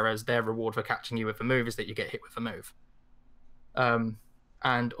 Whereas their reward for catching you with a move is that you get hit with a move.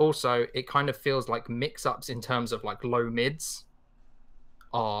 And also, it kind of feels like mix-ups in terms of like low mids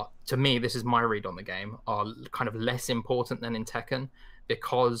are, to me, this is my read on the game, are kind of less important than in Tekken,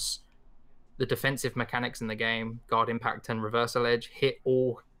 because the defensive mechanics in the game, guard impact and reversal edge, hit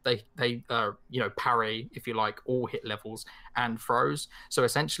all. They you know, parry, if you like, all hit levels and throws. So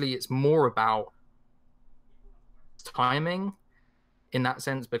essentially, it's more about timing in that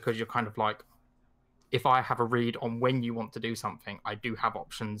sense, because you're kind of like, if I have a read on when you want to do something, I do have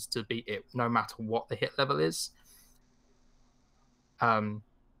options to beat it no matter what the hit level is. And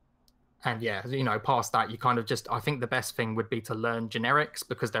yeah, you know, past that, you kind of just, I think the best thing would be to learn generics,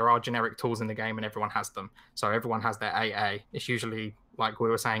 because there are generic tools in the game and everyone has them. So everyone has their AA. It's usually, like we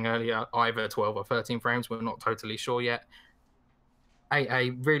were saying earlier, either 12 or 13 frames. We're not totally sure yet.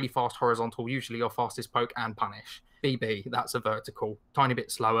 AA, really fast horizontal, usually your fastest poke and punish. BB, that's a vertical, tiny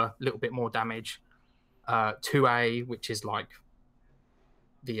bit slower, a little bit more damage. 2A, which is like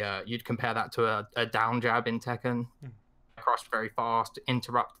the, you'd compare that to a down jab in Tekken. Crush very fast,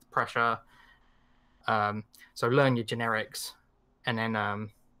 interrupt the pressure. So learn your generics, and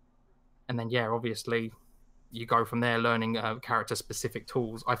then yeah, obviously you go from there, learning character specific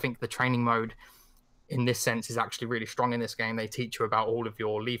tools. I think the training mode in this sense is actually really strong in this game. They teach you about all of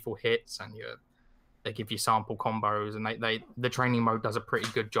your lethal hits, and they give you sample combos, and the training mode does a pretty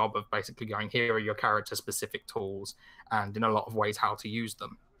good job of basically going, here are your character specific tools, and in a lot of ways how to use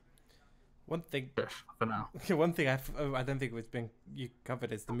them. One thing for now. One thing I don't think was you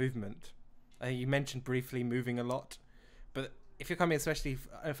covered is the movement. You mentioned briefly moving a lot, but if you're coming, especially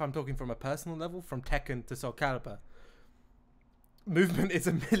if I'm talking from a personal level, from Tekken to SoulCalibur, movement is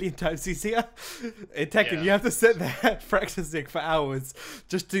a million times easier. In Tekken, you have to sit there practicing for hours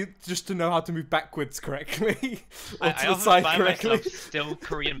just to know how to move backwards correctly or to the side correctly. Myself still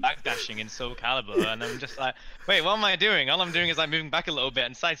Korean backdashing in SoulCalibur, and I'm just like, wait, what am I doing? All I'm doing is like moving back a little bit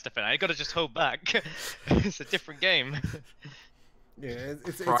and sidestepping. I gotta just hold back. It's a different game. Yeah,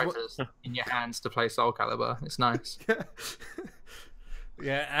 it's in your hands to play SoulCalibur. It's nice.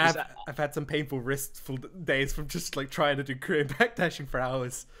 Yeah, I've had some painful wristful days from just like trying to do Korean backdashing for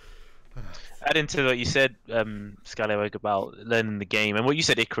hours. Adding to what you said, Scallywag, about learning the game, and what you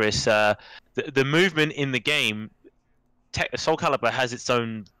said, Icarus, the movement in the game, SoulCalibur has its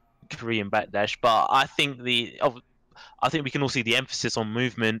own Korean backdash, but I think we can all see the emphasis on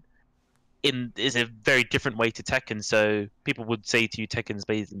movement is a very different way to Tekken. So people would say to you, Tekken's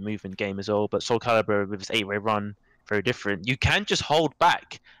based in movement game as well, but SoulCalibur with its 8-way run, very different. You can just hold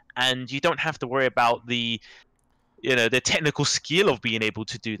back, and you don't have to worry about the technical skill of being able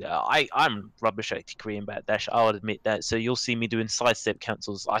to do that. I'm rubbish at Korean backdash, I'll admit that. So you'll see me doing sidestep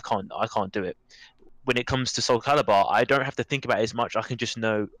cancels. I can't do it. When it comes to SoulCalibur, I don't have to think about it as much. I can just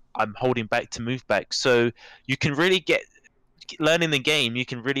know I'm holding back to move back. So you can really learning the game. You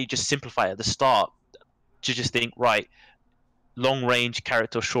can really just simplify at the start to just think, right, long range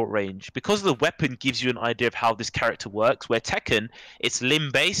character, short range, because the weapon gives you an idea of how this character works. Where Tekken, it's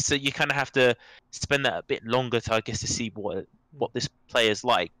limb based, so you kind of have to spend that a bit longer to, I guess, to see what this player's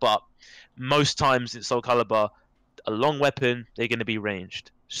like. But most times in SoulCalibur, a long weapon, they're going to be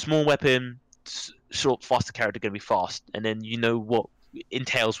ranged. Small weapon, short, faster character, going to be fast, and then you know what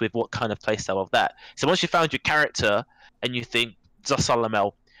entails with what kind of playstyle of that. So once you found your character and you think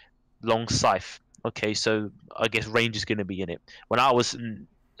Zasalamel, long scythe. Okay, so I guess range is going to be in it. When I was,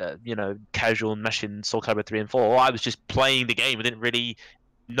 casual mashing SoulCalibur 3 and 4, I was just playing the game. I didn't really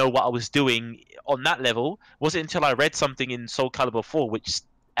know what I was doing on that level. Was it until I read something in SoulCalibur 4 which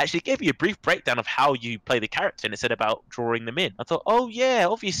actually gave you a brief breakdown of how you play the character, and it said about drawing them in. I thought, oh yeah,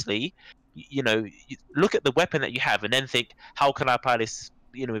 obviously, you know, you look at the weapon that you have, and then think, how can I apply this,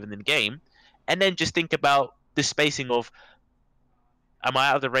 you know, within the game, and then just think about the spacing of, am I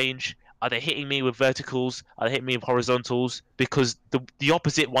out of the range? Are they hitting me with verticals? Are they hitting me with horizontals? Because the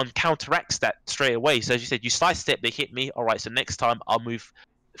opposite one counteracts that straight away. So as you said, you sidestep, they hit me. All right, so next time I'll move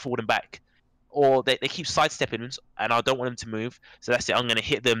forward and back. Or they keep sidestepping, and I don't want them to move. So that's it. I'm going to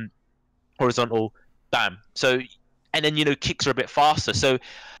hit them horizontal, bam. So, and then, you know, kicks are a bit faster. So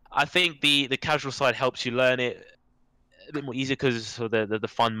I think the casual side helps you learn it a bit more easier because of the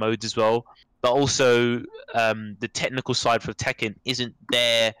fun modes as well. But also the technical side for Tekken isn't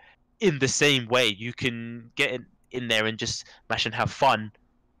there in the same way. You can get in there and just mash and have fun.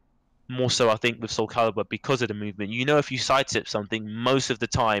 More so, I think, with SoulCalibur because of the movement. You know, if you sidestep something, most of the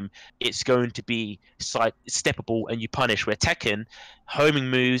time it's going to be steppable and you punish. Where Tekken, homing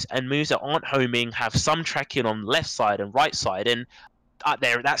moves and moves that aren't homing have some tracking on left side and right side, and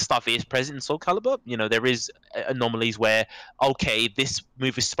that stuff is present in SoulCalibur. You know, there is anomalies where, okay, this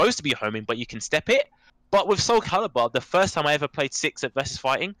move is supposed to be homing, but you can step it. But with SoulCalibur, the first time I ever played 6 at versus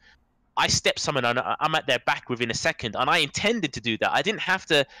fighting, I stepped someone and I'm at their back within a second, and I intended to do that. I didn't have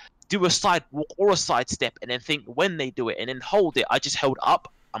to do a side walk or a side step and then think when they do it and then hold it. I just held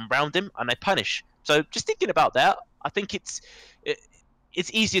up, I'm round them, and I punish. So just thinking about that, I think it's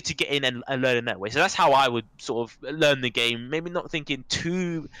easier to get in and learn in that way. So that's how I would sort of learn the game. Maybe not thinking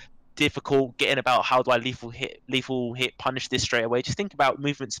too difficult, getting about how do I lethal hit, punish this straight away. Just think about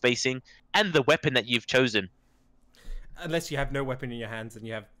movement spacing and the weapon that you've chosen. Unless you have no weapon in your hands and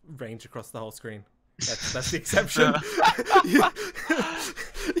you have range across the whole screen. That's the exception.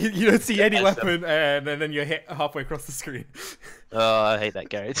 you don't see any weapon, and then you're hit halfway across the screen. Oh, I hate that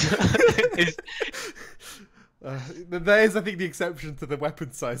character. That is, I think, the exception to the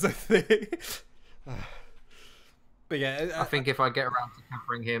weapon size, I think. But yeah, I think if I get around to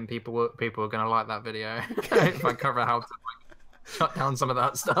covering him, people are going to like that video. If I cover how to shut down some of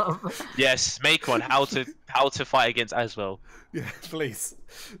that stuff. Yes, make one. How to fight against Aswell. Yeah, please.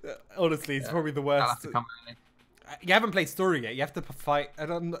 Honestly, it's probably the worst. You haven't played story yet. You have to fight.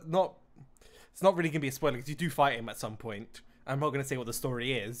 It's not really gonna be a spoiler because you do fight him at some point. I'm not gonna say what the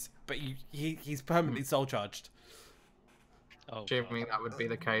story is, but he's permanently soul charged. Oh, assuming that would be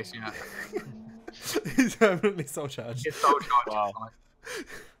the case, yeah. He's permanently soul charged. He's soul charged. Wow.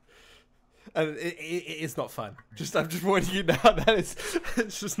 And it is not fun. I'm just warning you now.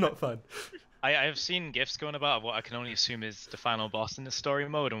 It's just not fun. I have seen GIFs going about of what I can only assume is the final boss in the story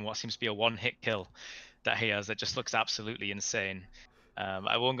mode, and what seems to be a one-hit kill that he has that just looks absolutely insane.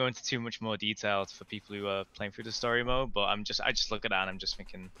 I won't go into too much more detail for people who are playing through the story mode, but I just look at that and I'm just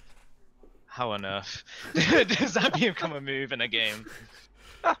thinking, how on earth does that become a move in a game?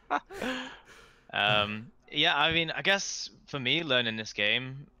 Yeah, I mean, I guess for me, learning this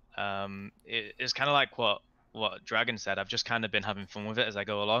game, it's kind of like what Dragon said. I've just kind of been having fun with it as I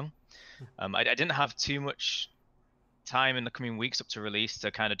go along. I didn't have too much time in the coming weeks up to release to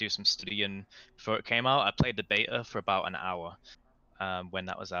kind of do some studying before it came out. I played the beta for about an hour when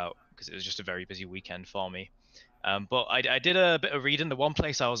that was out because it was just a very busy weekend for me. But I did a bit of reading. The one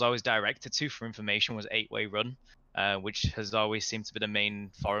place I was always directed to for information was 8-Way Run, which has always seemed to be the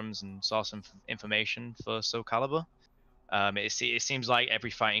main forums and source of information for SoulCalibur. It seems like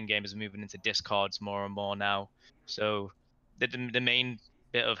every fighting game is moving into Discords more and more now. So the main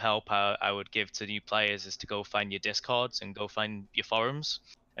bit of help I would give to new players is to go find your Discords and go find your forums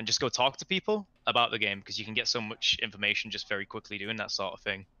and just go talk to people about the game, because you can get so much information just very quickly doing that sort of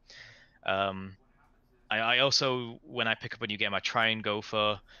thing. I also, when I pick up a new game, I try and go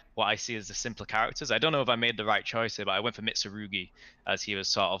for what I see as the simpler characters. I don't know if I made the right choice here, but I went for Mitsurugi, as he was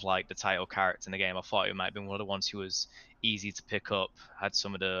sort of like the title character in the game. I thought it might have been one of the ones who was easy to pick up, had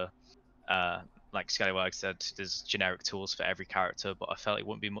some of the like Scallywag said, there's generic tools for every character, but I felt it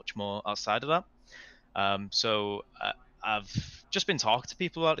wouldn't be much more outside of that. So I've just been talking to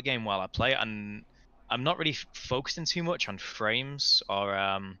people about the game while I play it, and I'm not really focusing too much on frames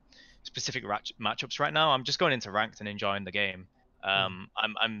or specific matchups right now. I'm just going into ranked and enjoying the game.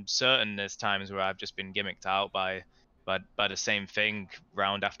 I'm certain there's times where I've just been gimmicked out by the same thing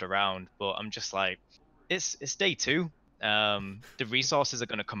round after round, but I'm just like, it's day 2. The resources are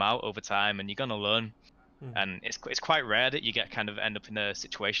going to come out over time and you're going to learn. And it's quite rare that you end up in a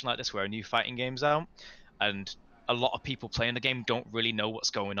situation like this where a new fighting game's out and a lot of people playing the game don't really know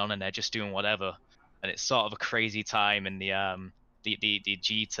what's going on and they're just doing whatever, and it's sort of a crazy time in the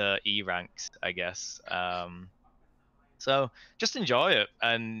G to E ranks, I guess. So just enjoy it,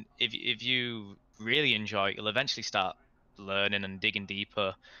 and if you really enjoy it, you'll eventually start learning and digging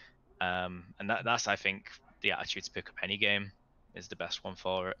deeper. And that's I think the attitude to pick up any game is the best one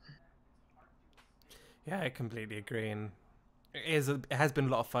for it. Yeah, I completely agree, and it has been a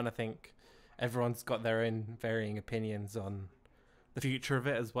lot of fun. I think everyone's got their own varying opinions on the future of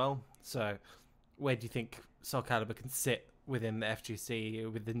it as well. So, where do you think SoulCalibur can sit within the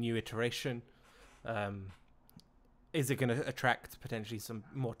FGC with the new iteration? Is it going to attract potentially some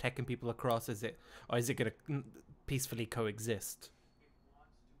more Tekken people across? Is it going to peacefully coexist?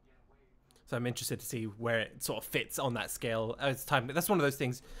 So I'm interested to see where it sort of fits on that scale. As time, that's one of those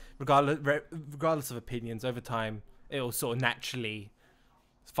things. Regardless of opinions, over time it will sort of naturally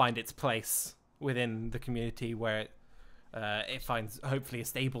find its place within the community, where it finds hopefully a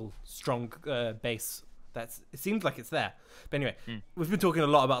stable, strong base. It seems like it's there. But anyway, we've been talking a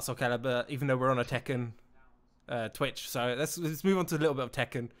lot about SoulCalibur, even though we're on a Tekken Twitch. So let's move on to a little bit of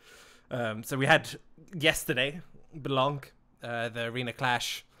Tekken. So we had yesterday Belong, the Arena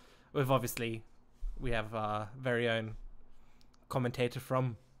Clash. We have our very own commentator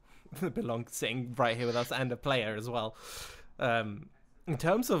from Belong sitting right here with us, and a player as well. In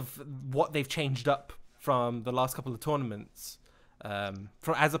terms of what they've changed up from the last couple of tournaments,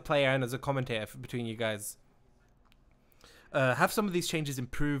 as a player and as a commentator between you guys, have some of these changes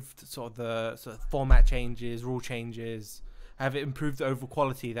improved sort of the format changes, rule changes? Have it improved the overall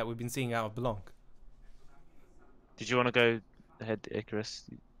quality that we've been seeing out of Belong? Did you want to go ahead, Icarus?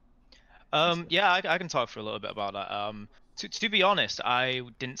 Yeah, I can talk for a little bit about that. To be honest, I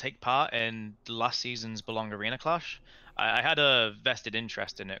didn't take part in last season's Belong Arena Clash. I had a vested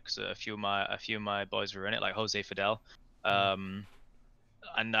interest in it because a few of my boys were in it, like Jose Fidel. And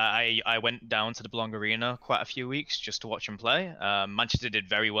I went down to the Belong Arena quite a few weeks just to watch them play. Manchester did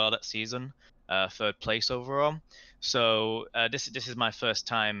very well that season, 3rd place overall. So this is my first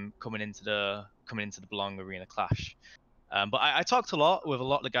time coming into the Belong Arena Clash. But I talked a lot with a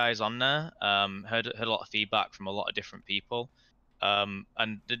lot of the guys on there. Heard a lot of feedback from a lot of different people. And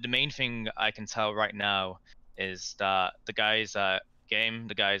the main thing I can tell right now is that the guys at Game,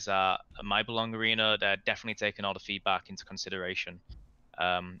 the guys at my Belong Arena, they're definitely taking all the feedback into consideration.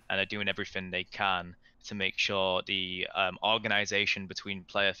 And they're doing everything they can to make sure the organization between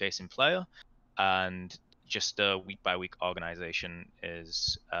player facing player and just the week by week organization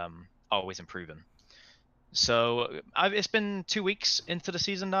is always improving. So it's been 2 weeks into the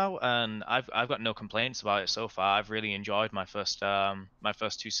season now, and I've got no complaints about it so far. I've really enjoyed my first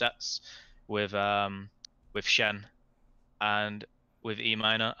 2 sets with Shen and with E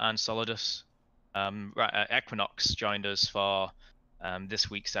Minor and Solidus. Equinox joined us for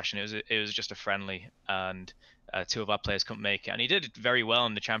this week's session. It was just a friendly, and 2 of our players couldn't make it, and he did very well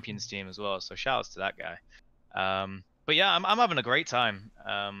on the champions team as well. So shout outs to that guy. But yeah, I'm having a great time.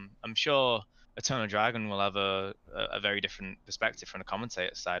 I'm sure Eternal Dragon will have a very different perspective from the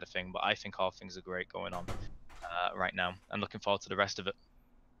commentator side of things, but I think all things are great going on right now. I'm looking forward to the rest of it.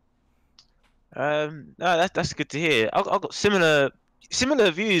 No, that's good to hear. I've got similar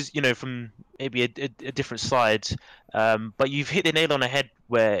views, from maybe a different sides. But you've hit the nail on the head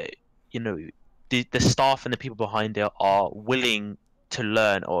where, the staff and the people behind it are willing to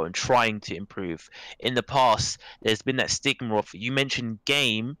learn or trying to improve. In the past, there's been that stigma of, you mentioned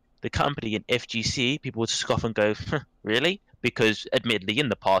Game, the company, in FGC, people would scoff and go, really? Because admittedly, in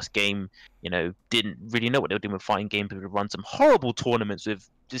the past, Game, didn't really know what they were doing with fighting game. People would run some horrible tournaments with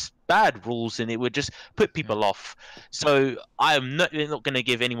just bad rules, and it would just put people off. So I am not going to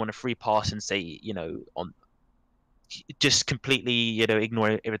give anyone a free pass and say, just completely,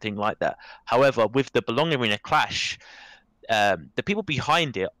 ignore everything like that. However, with the Belong Arena Clash, the people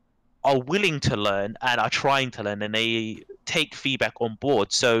behind it are willing to learn and are trying to learn, and they take feedback on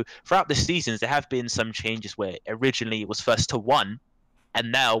board. So throughout the seasons, there have been some changes where originally it was first to 1,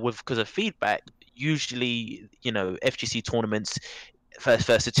 and now because of feedback, usually FGC tournaments first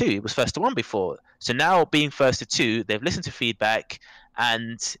to 2. It was first to 1 before. So now being first to 2, they've listened to feedback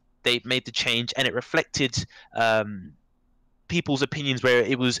and they've made the change, and it reflected people's opinions where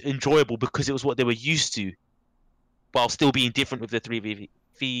it was enjoyable because it was what they were used to, while still being different with the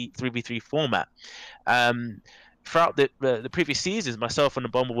 3v3 format. Throughout the previous seasons, myself and the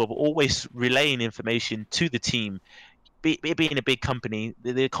Bomber were always relaying information to the team. Being a big company,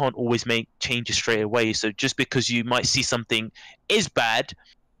 they can't always make changes straight away. So just because you might see something is bad,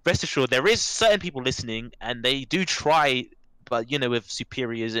 rest assured there is certain people listening, and they do try. But with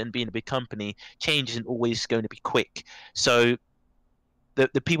superiors and being a big company, change isn't always going to be quick. So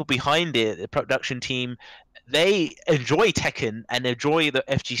the people behind it, the production team, they enjoy Tekken and enjoy the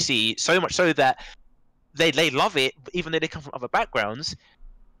FGC so much so that they love it, even though they come from other backgrounds.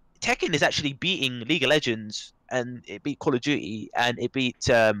 Tekken is actually beating League of Legends, and it beat Call of Duty, and it beat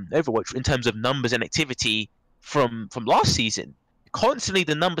Overwatch in terms of numbers and activity from last season. Constantly,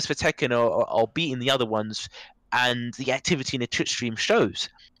 the numbers for Tekken are beating the other ones, and the activity in the Twitch stream shows.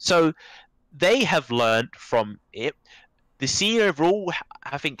 So they have learned from it. The scene overall,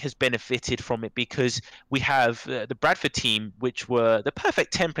 I think, has benefited from it because we have the Bradford team, which were the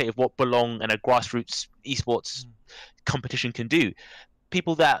perfect template of what Belong and a grassroots esports competition can do.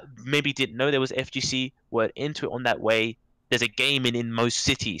 People that maybe didn't know there was FGC were into it on that way. There's a game in most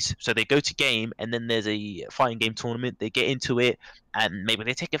cities, so they go to game, and then there's a fighting game tournament. They get into it, and maybe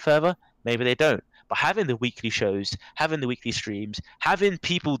they take it further, maybe they don't. But having the weekly shows, having the weekly streams, having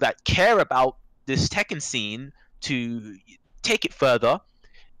people that care about this Tekken scene to take it further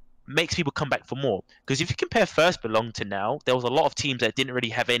makes people come back for more. Because if you compare first Belong to now, there was a lot of teams that didn't really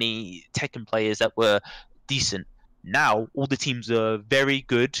have any Tekken players that were decent. Now all the teams are very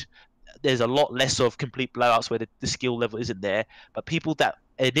good. There's a lot less of complete blowouts where the skill level isn't there, but people that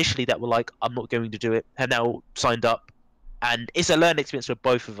initially that were like, I'm not going to do it, have now signed up. And it's a learning experience for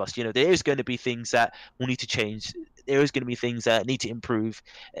both of us. You know, there is going to be things that will need to change. There is going to be things that need to improve.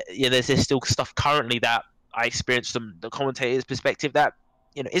 Yeah, there's still stuff currently that I experienced from the commentator's perspective that,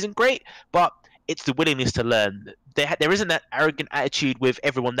 you know, isn't great, but it's the willingness to learn. There isn't that arrogant attitude with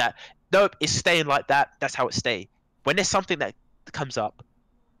everyone that, nope, it's staying like that. That's how it stay. When there's something that comes up,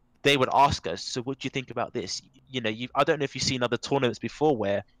 they would ask us, so what do you think about this? You know, I don't know if you've seen other tournaments before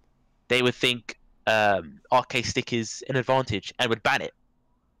where they would think arcade stick is an advantage and would ban it.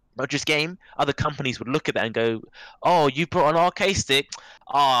 Not just game, other companies would look at that and go, oh, you brought an arcade stick,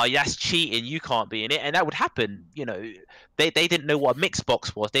 oh, that's cheating, you can't be in it. And that would happen. You know, they didn't know what a mix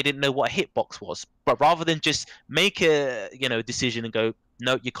box was, they didn't know what a hitbox was. But rather than just make a decision and go,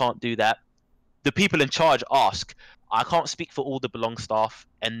 no, you can't do that, the people in charge ask. I can't speak for all the Belong staff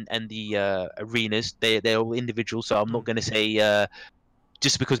and the arenas. They're all individuals, so I'm not going to say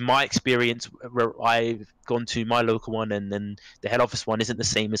just because my experience where I've gone to my local one and then the head office one isn't the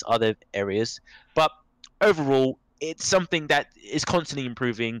same as other areas. But overall, it's something that is constantly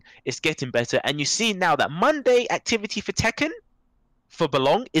improving. It's getting better. And you see now that Monday activity for Tekken, for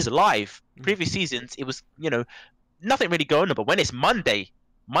Belong, is live. Previous seasons, it was, nothing really going on. But when it's Monday,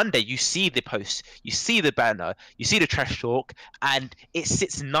 you see the posts, you see the banner, you see the trash talk, and it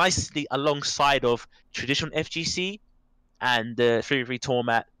sits nicely alongside of traditional FGC and the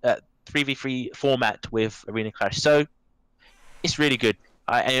 3v3 format with Arena Clash. So it's really good.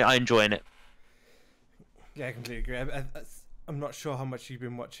 I'm enjoying it. Yeah, I completely agree. I'm not sure how much you've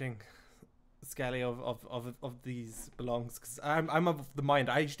been watching, Scally, of these Belongs, because I'm of the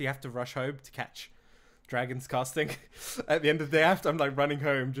mind I usually have to rush home to catch Dragon's casting at the end of the day. After I'm like running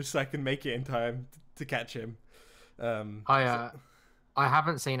home just so I can make it in time to catch him. I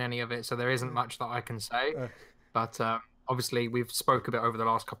haven't seen any of it, so there isn't much that I can say. But obviously, we've spoke a bit over the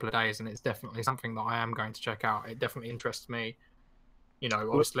last couple of days, and it's definitely something that I am going to check out. It definitely interests me.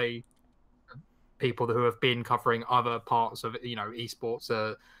 Obviously, people who have been covering other parts of esports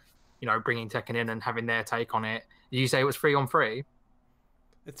are, bringing Tekken in and having their take on it. Did you say it was 3-on-3?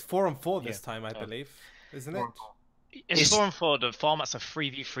 It's 4-on-4 this time, I believe, isn't it? It's 4-on-4. The format's a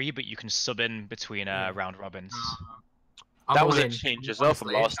 3v3, but you can sub in between round robins. That was a change as well from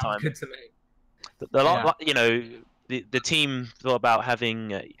last time. Good to me. The team thought about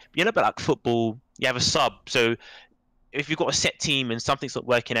having, but like football, you have a sub. So if you've got a set team and something's not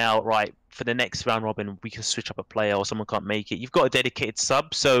working out right for the next round robin, we can switch up a player or someone can't make it. You've got a dedicated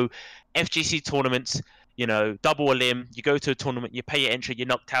sub. So FGC tournaments, double a limb, you go to a tournament, you pay your entry, you're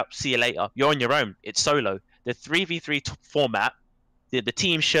knocked out, see you later. You're on your own. It's solo. The 3v3 format, the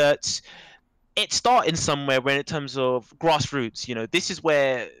team shirts, it's starting somewhere when in terms of grassroots, this is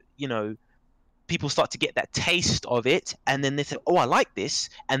where, people start to get that taste of it, and then they say, oh, I like this,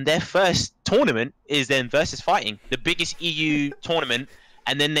 and their first tournament is then versus fighting, the biggest EU tournament,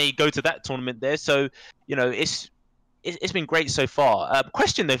 and then they go to that tournament there. So it's been great so far.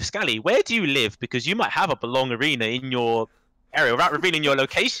 Question though for Scally, where do you live? Because you might have a Belong arena in your area. Without revealing your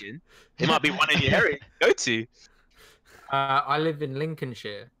location, there might be one in your area to go to. I live in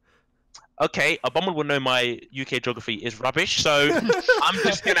Lincolnshire. Okay, Abominable will know my UK geography is rubbish, so I'm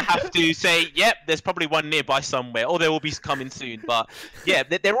just going to have to say, yep, there's probably one nearby somewhere, or there will be coming soon. But yeah,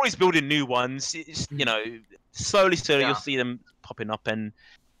 they're always building new ones. It's, slowly you'll see them popping up, and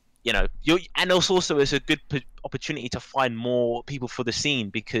and also it's a good opportunity to find more people for the scene,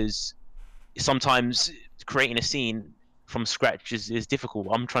 because sometimes creating a scene from scratch is difficult.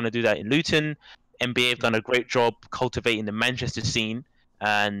 I'm trying to do that in Luton. MBA have done a great job cultivating the Manchester scene,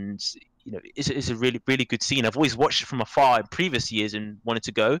 and is a really, really good scene. I've always watched it from afar in previous years and wanted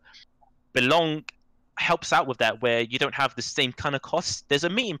to go. Belong helps out with that, where you don't have the same kind of costs. There's a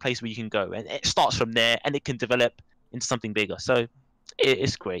meeting place where you can go, and it starts from there, and it can develop into something bigger. So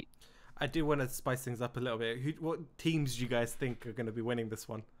it's great. I do want to spice things up a little bit. What teams do you guys think are going to be winning this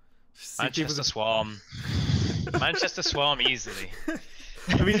one? Manchester Swarm. Manchester Swarm easily.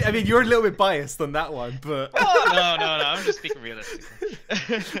 I mean, you're a little bit biased on that one, but No. I'm just speaking realistically.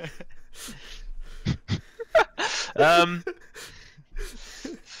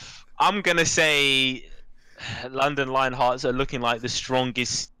 I'm gonna say London Lionhearts are looking like the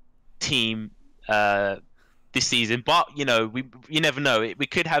strongest team this season, but you never know. We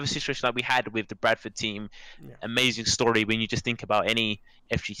could have a situation like we had with the Bradford team. Yeah. Amazing story when you just think about any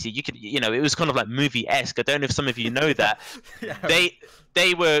FGC. You could, it was kind of like movie-esque. I don't know if some of you know that. yeah.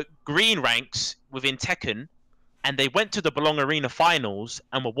 They were green ranks within Tekken, and they went to the Belong Arena finals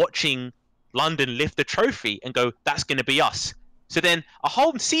and were watching London lift the trophy and go, "That's going to be us." So then a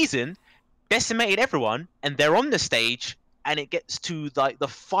whole season decimated everyone, and they're on the stage, and it gets to like the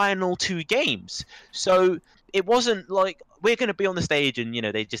final 2 games. So it wasn't like we're going to be on the stage and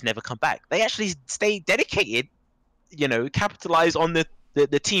they just never come back. They actually stay dedicated, capitalize on the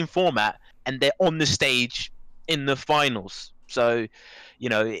team format, and they're on the stage in the finals. So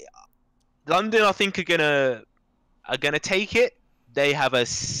London, I think, are gonna take it. They have a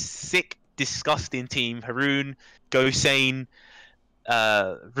sick, disgusting team. Haroon, Gosane,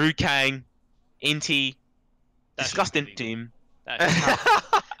 Rukang, Inti, disgusting team.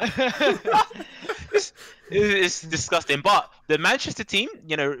 It's disgusting. But the Manchester team,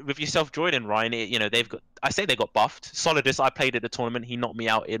 with yourself, Jordan, Ryan, they've got. I say they got buffed. Solidus, I played at the tournament. He knocked me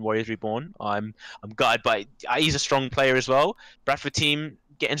out in Warriors Reborn. I'm gutted, but he's a strong player as well. Bradford team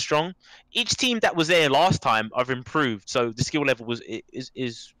getting strong. Each team that was there last time have improved. So the skill level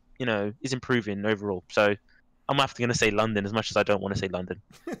is improving overall. So I'm going to say London, as much as I don't want to say London.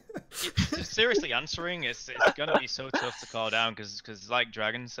 Seriously answering, it's going to be so tough to call down because like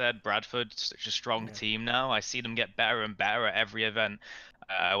Dragon said, Bradford's such a strong team now. I see them get better and better at every event.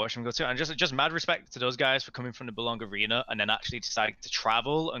 I watch them go to, and just mad respect to those guys for coming from the Belong Arena and then actually deciding to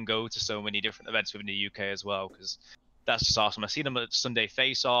travel and go to so many different events within the UK as well, because that's just awesome. I see them at Sunday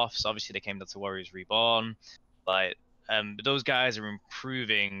face-offs. Obviously, they came down to Warriors Reborn. But those guys are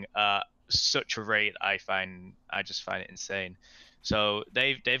improving at such a rate. I just find it insane. So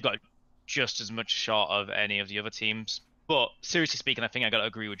they've got just as much shot of any of the other teams. But seriously speaking, I think I got to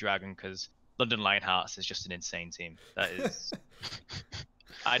agree with Dragon, because London Lionhearts is just an insane team. That is.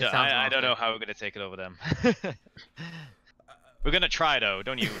 I don't know how we're gonna take it over them. We're gonna try though.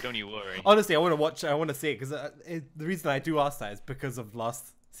 Don't you worry. Honestly, I want to watch. I want to see it, because the reason I do ask that is because of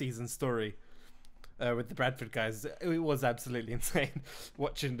last season's story with the Bradford guys. It was absolutely insane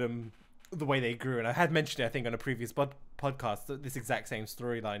watching them, the way they grew. And I had mentioned it, I think, on a previous podcast, this exact same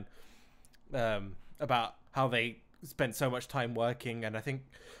storyline about how they spent so much time working. And I can't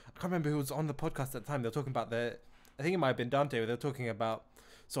remember who was on the podcast at the time. They were talking about I think it might have been Dante, where they were talking about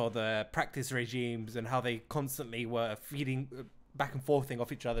sort of the practice regimes and how they constantly were feeding back and forthing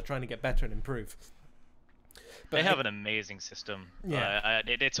off each other, trying to get better and improve. But they have an amazing system. Yeah.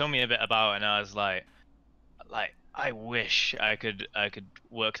 They told me a bit about it, and I was like, I wish I could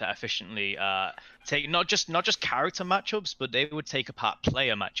work that efficiently. Take not just character matchups, but they would take apart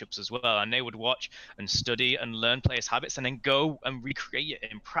player matchups as well, and they would watch and study and learn players' habits, and then go and recreate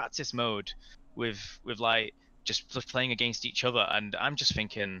it in practice mode with like just playing against each other. And I'm just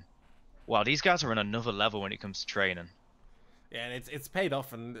thinking, wow, these guys are on another level when it comes to training. Yeah, and it's paid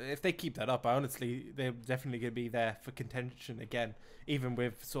off, and if they keep that up, honestly, they're definitely going to be there for contention again, even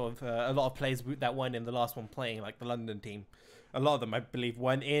with sort of a lot of players that weren't in the last one playing, like the London team. A lot of them, I believe,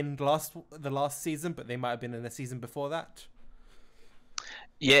 weren't in the last season, but they might have been in the season before that.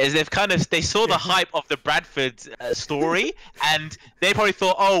 Yeah, they saw the hype of the Bradford story, and they probably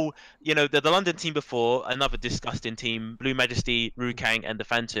thought, the London team before, another disgusting team, Blue Majesty, Rukang, and the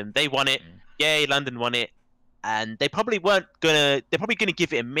Phantom, they won it. Yay, London won it. And they're probably gonna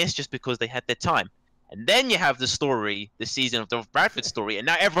give it a miss just because they had their time. And then you have the season of the Bradford story, and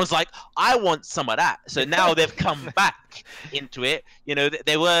now everyone's like, I want some of that. So now they've come back into it.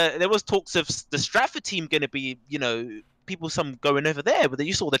 There was talks of the Stratford team going to be, some going over there, but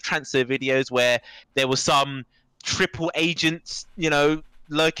you saw the transfer videos where there was some triple agents,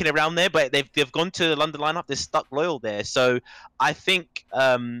 lurking around there, but they've gone to the London lineup. They're stuck loyal there. So I think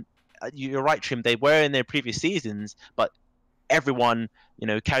you're right, Trim. They were in their previous seasons, but everyone,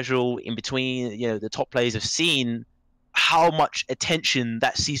 casual, in between, the top players have seen how much attention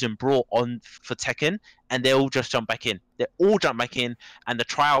that season brought on for Tekken, and they all just jumped back in. They all jumped back in, and the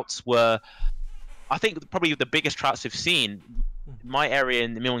tryouts were, I think, probably the biggest tryouts we've seen. My area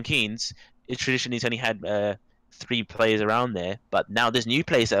in Milton Keynes, it traditionally has only had 3 players around there, but now there's new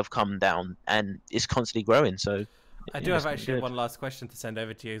players that have come down, and it's constantly growing. So I do have actually one last question to send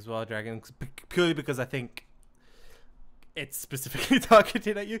over to you as well, Dragon, purely because I think it's specifically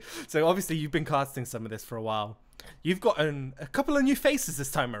targeted at you. So obviously you've been casting some of this for a while. You've got a couple of new faces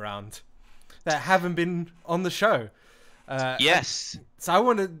this time around that haven't been on the show. Yes. So I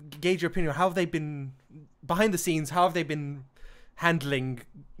want to gauge your opinion. How have they been behind the scenes? How have they been handling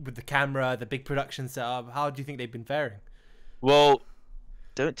with the camera, the big production setup? How do you think they've been faring? Well,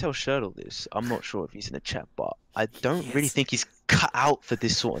 don't tell Shirtle this. I'm not sure if he's in the chat, but I don't really think he's cut out for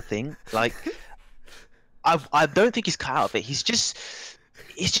this sort of thing. Like, I don't think he's cut out of it. He's just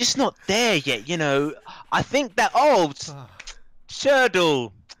not there yet, you know. I think that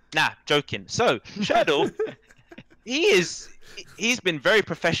Shirtle. Nah, joking. So Shirtle, he's been very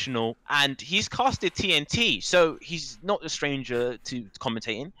professional, and he's casted TNT, so he's not a stranger to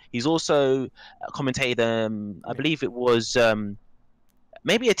commentating. He's also commentated, I believe it was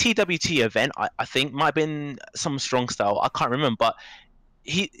maybe a TWT event. I think might have been some strong style. I can't remember, but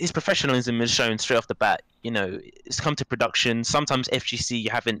his professionalism is shown straight off the bat. You know, it's come to production. Sometimes FGC,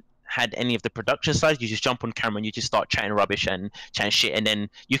 you haven't had any of the production side. You just jump on camera and you just start chatting rubbish and chatting shit, and then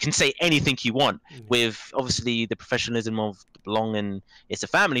you can say anything you want. With obviously the professionalism of Belong, and it's a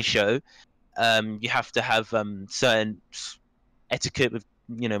family show. You have to have certain etiquette with,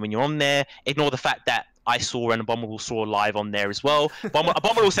 you know, when you're on there. Ignore the fact that I saw and Abominable saw live on there as well.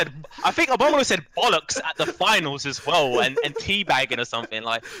 Abominable said, I think Abominable said bollocks at the finals as well, and teabagging or something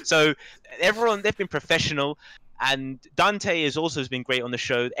like. So everyone, they've been professional, and Dante has also been great on the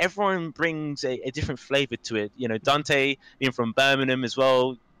show. Everyone brings a different flavor to it. You know, Dante being from Birmingham as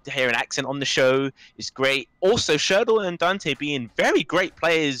well, to hear an accent on the show is great. Also, Shirtle and Dante being very great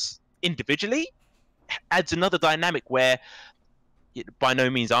players individually adds another dynamic where, by no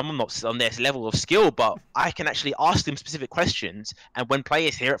means I'm not on their level of skill, but I can actually ask them specific questions, and when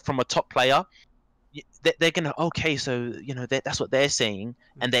players hear it from a top player, they're gonna, okay, so you know, that's what they're saying,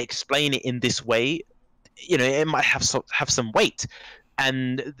 and they explain it in this way. You know, it might have some weight,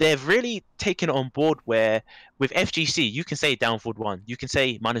 and they've really taken it on board. Where with FGC, you can say down forward 1, you can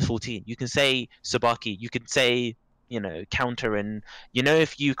say -14, you can say Sabaki, you can say, you know, counter, and you know,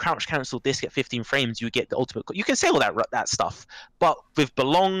 if you crouch cancel this, get 15 frames, you get the ultimate. You can say all that stuff, but with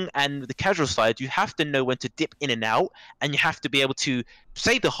Belong and the casual side, you have to know when to dip in and out, and you have to be able to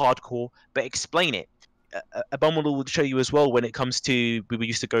say the hardcore but explain it. Abominable will show you as well when it comes to, we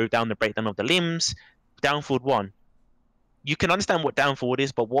used to go down the breakdown of the limbs. Down forward 1, you can understand what down forward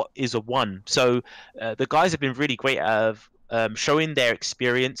is, but what is a 1? So the guys have been really great at showing their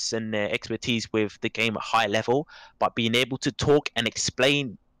experience and their expertise with the game at high level, but being able to talk and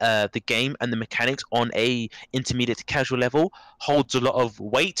explain the game and the mechanics on a intermediate to casual level holds a lot of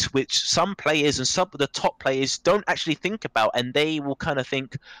weight, which some players and some of the top players don't actually think about, and they will kind of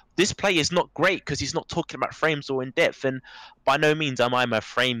think this player is not great because he's not talking about frames or in depth. And by no means am I a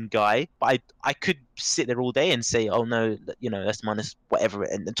frame guy, but I could sit there all day and say, oh no, you know, that's minus whatever,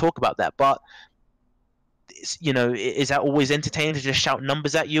 and talk about that. But you know, is that always entertaining to just shout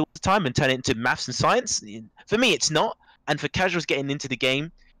numbers at you all the time and turn it into maths and science? For me, it's not. And for casuals getting into the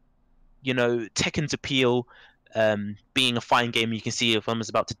game, you know, Tekken's appeal, being a fine game, you can see if someone's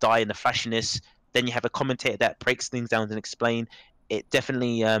about to die in the flashiness, then you have a commentator that breaks things down and explain. It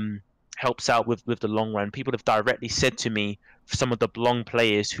definitely helps out with the long run. People have directly said to me, some of the Belong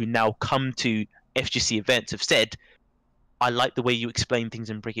players who now come to FGC events have said, I like the way you explain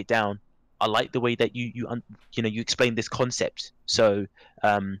things and break it down. I like the way that you explain this concept. So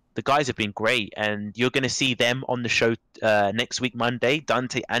the guys have been great, and you're going to see them on the show next week, Monday.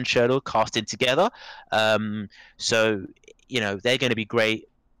 Dante and Shirtle casting together. So you know, they're going to be great.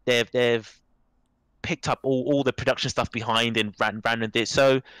 They've picked up all the production stuff behind and ran with it.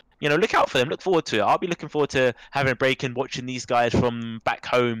 So you know, look out for them. Look forward to it. I'll be looking forward to having a break and watching these guys from back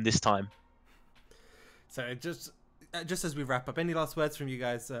home this time. So just as we wrap up, any last words from you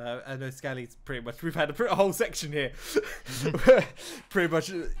guys? I know Scally's pretty much, we've had a whole section here. Pretty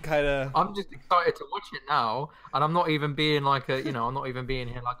much kind of. I'm just excited to watch it now, and I'm not even being like I'm not even being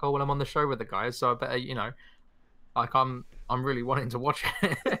here like, oh well, I'm on the show with the guys, so I better, you know, like I'm really wanting to watch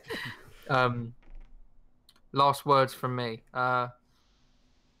it. Last words from me.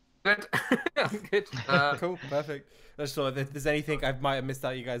 Good. I'm good. Cool, perfect. I just thought if there's anything I might have missed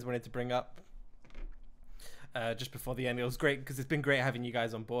out you guys wanted to bring up just before the end. It was great because it's been great having you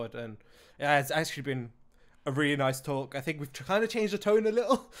guys on board, and yeah, it's actually been a really nice talk. I think we've kind of changed the tone a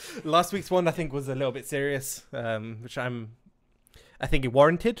little. Last week's one, I think, was a little bit serious, which I think it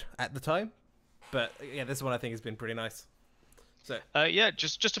warranted at the time. But yeah, this one I think has been pretty nice. So yeah,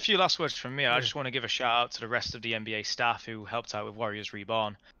 just a few last words from me. I just want to give a shout out to the rest of the MBA staff who helped out with Warriors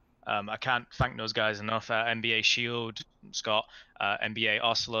Reborn. I can't thank those guys enough. MBA Shield, Scott, MBA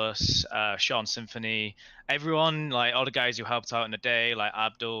Ocelus, Sean Symphony, everyone, like all the guys who helped out in the day, like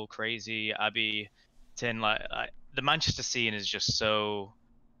Abdul, Crazy, Abby, Tin, like the Manchester scene is just so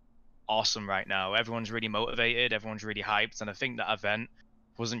awesome right now. Everyone's really motivated, everyone's really hyped, and I think that event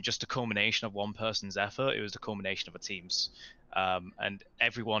wasn't just a culmination of one person's effort, it was the culmination of a team's. And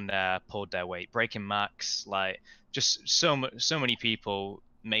everyone there pulled their weight. Breaking Max, like just so many people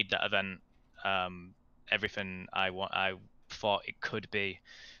made that event everything I thought it could be.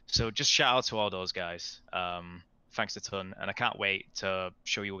 So just shout out to all those guys. Thanks a ton, and I can't wait to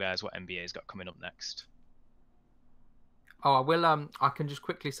show you guys what MBA's got coming up next. Oh, I will. I can just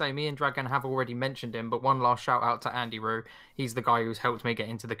quickly say, me and Dragon have already mentioned him, but one last shout out to Andy Rue. He's the guy who's helped me get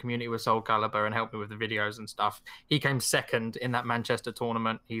into the community with SoulCalibur and helped me with the videos and stuff. He came second in that Manchester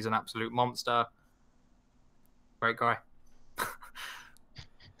tournament. He's an absolute monster. Great guy.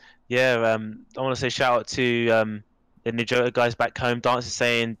 Yeah, I want to say shout out to the Nijota guys back home, Dancer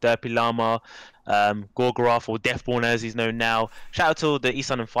saying, Derpy Lama, Gorgoroth, or Deathborn as he's known now. Shout out to all the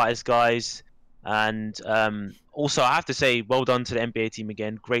East London Fighters guys. And also, I have to say, well done to the NBA team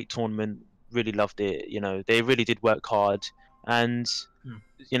again. Great tournament. Really loved it. You know, they really did work hard. And,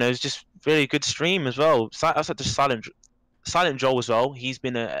 you know, it's just really good stream as well. Outside to Silent Joel as well. He's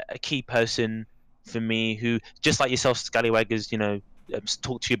been a key person for me who, just like yourself, Scallywag, has, you know,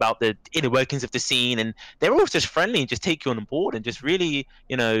 talk to you about the inner workings of the scene, and they're all just friendly and just take you on board and just really,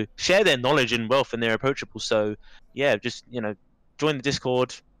 you know, share their knowledge and wealth, and they're approachable. So yeah, just, you know, join the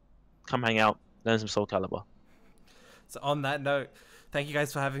Discord, come hang out, learn some SoulCalibur. So on that note, thank you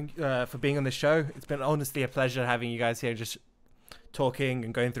guys for being on the show. It's been honestly a pleasure having you guys here, just talking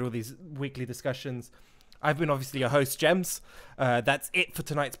and going through all these weekly discussions. I've been obviously your host, Gems. That's it for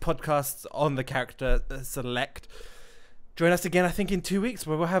tonight's podcast on the Character Select. Join us again, I think, in 2 weeks,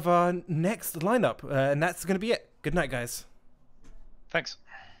 where we'll have our next lineup. And that's going to be it. Good night, guys. Thanks.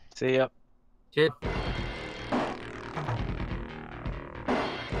 See ya. Cheers.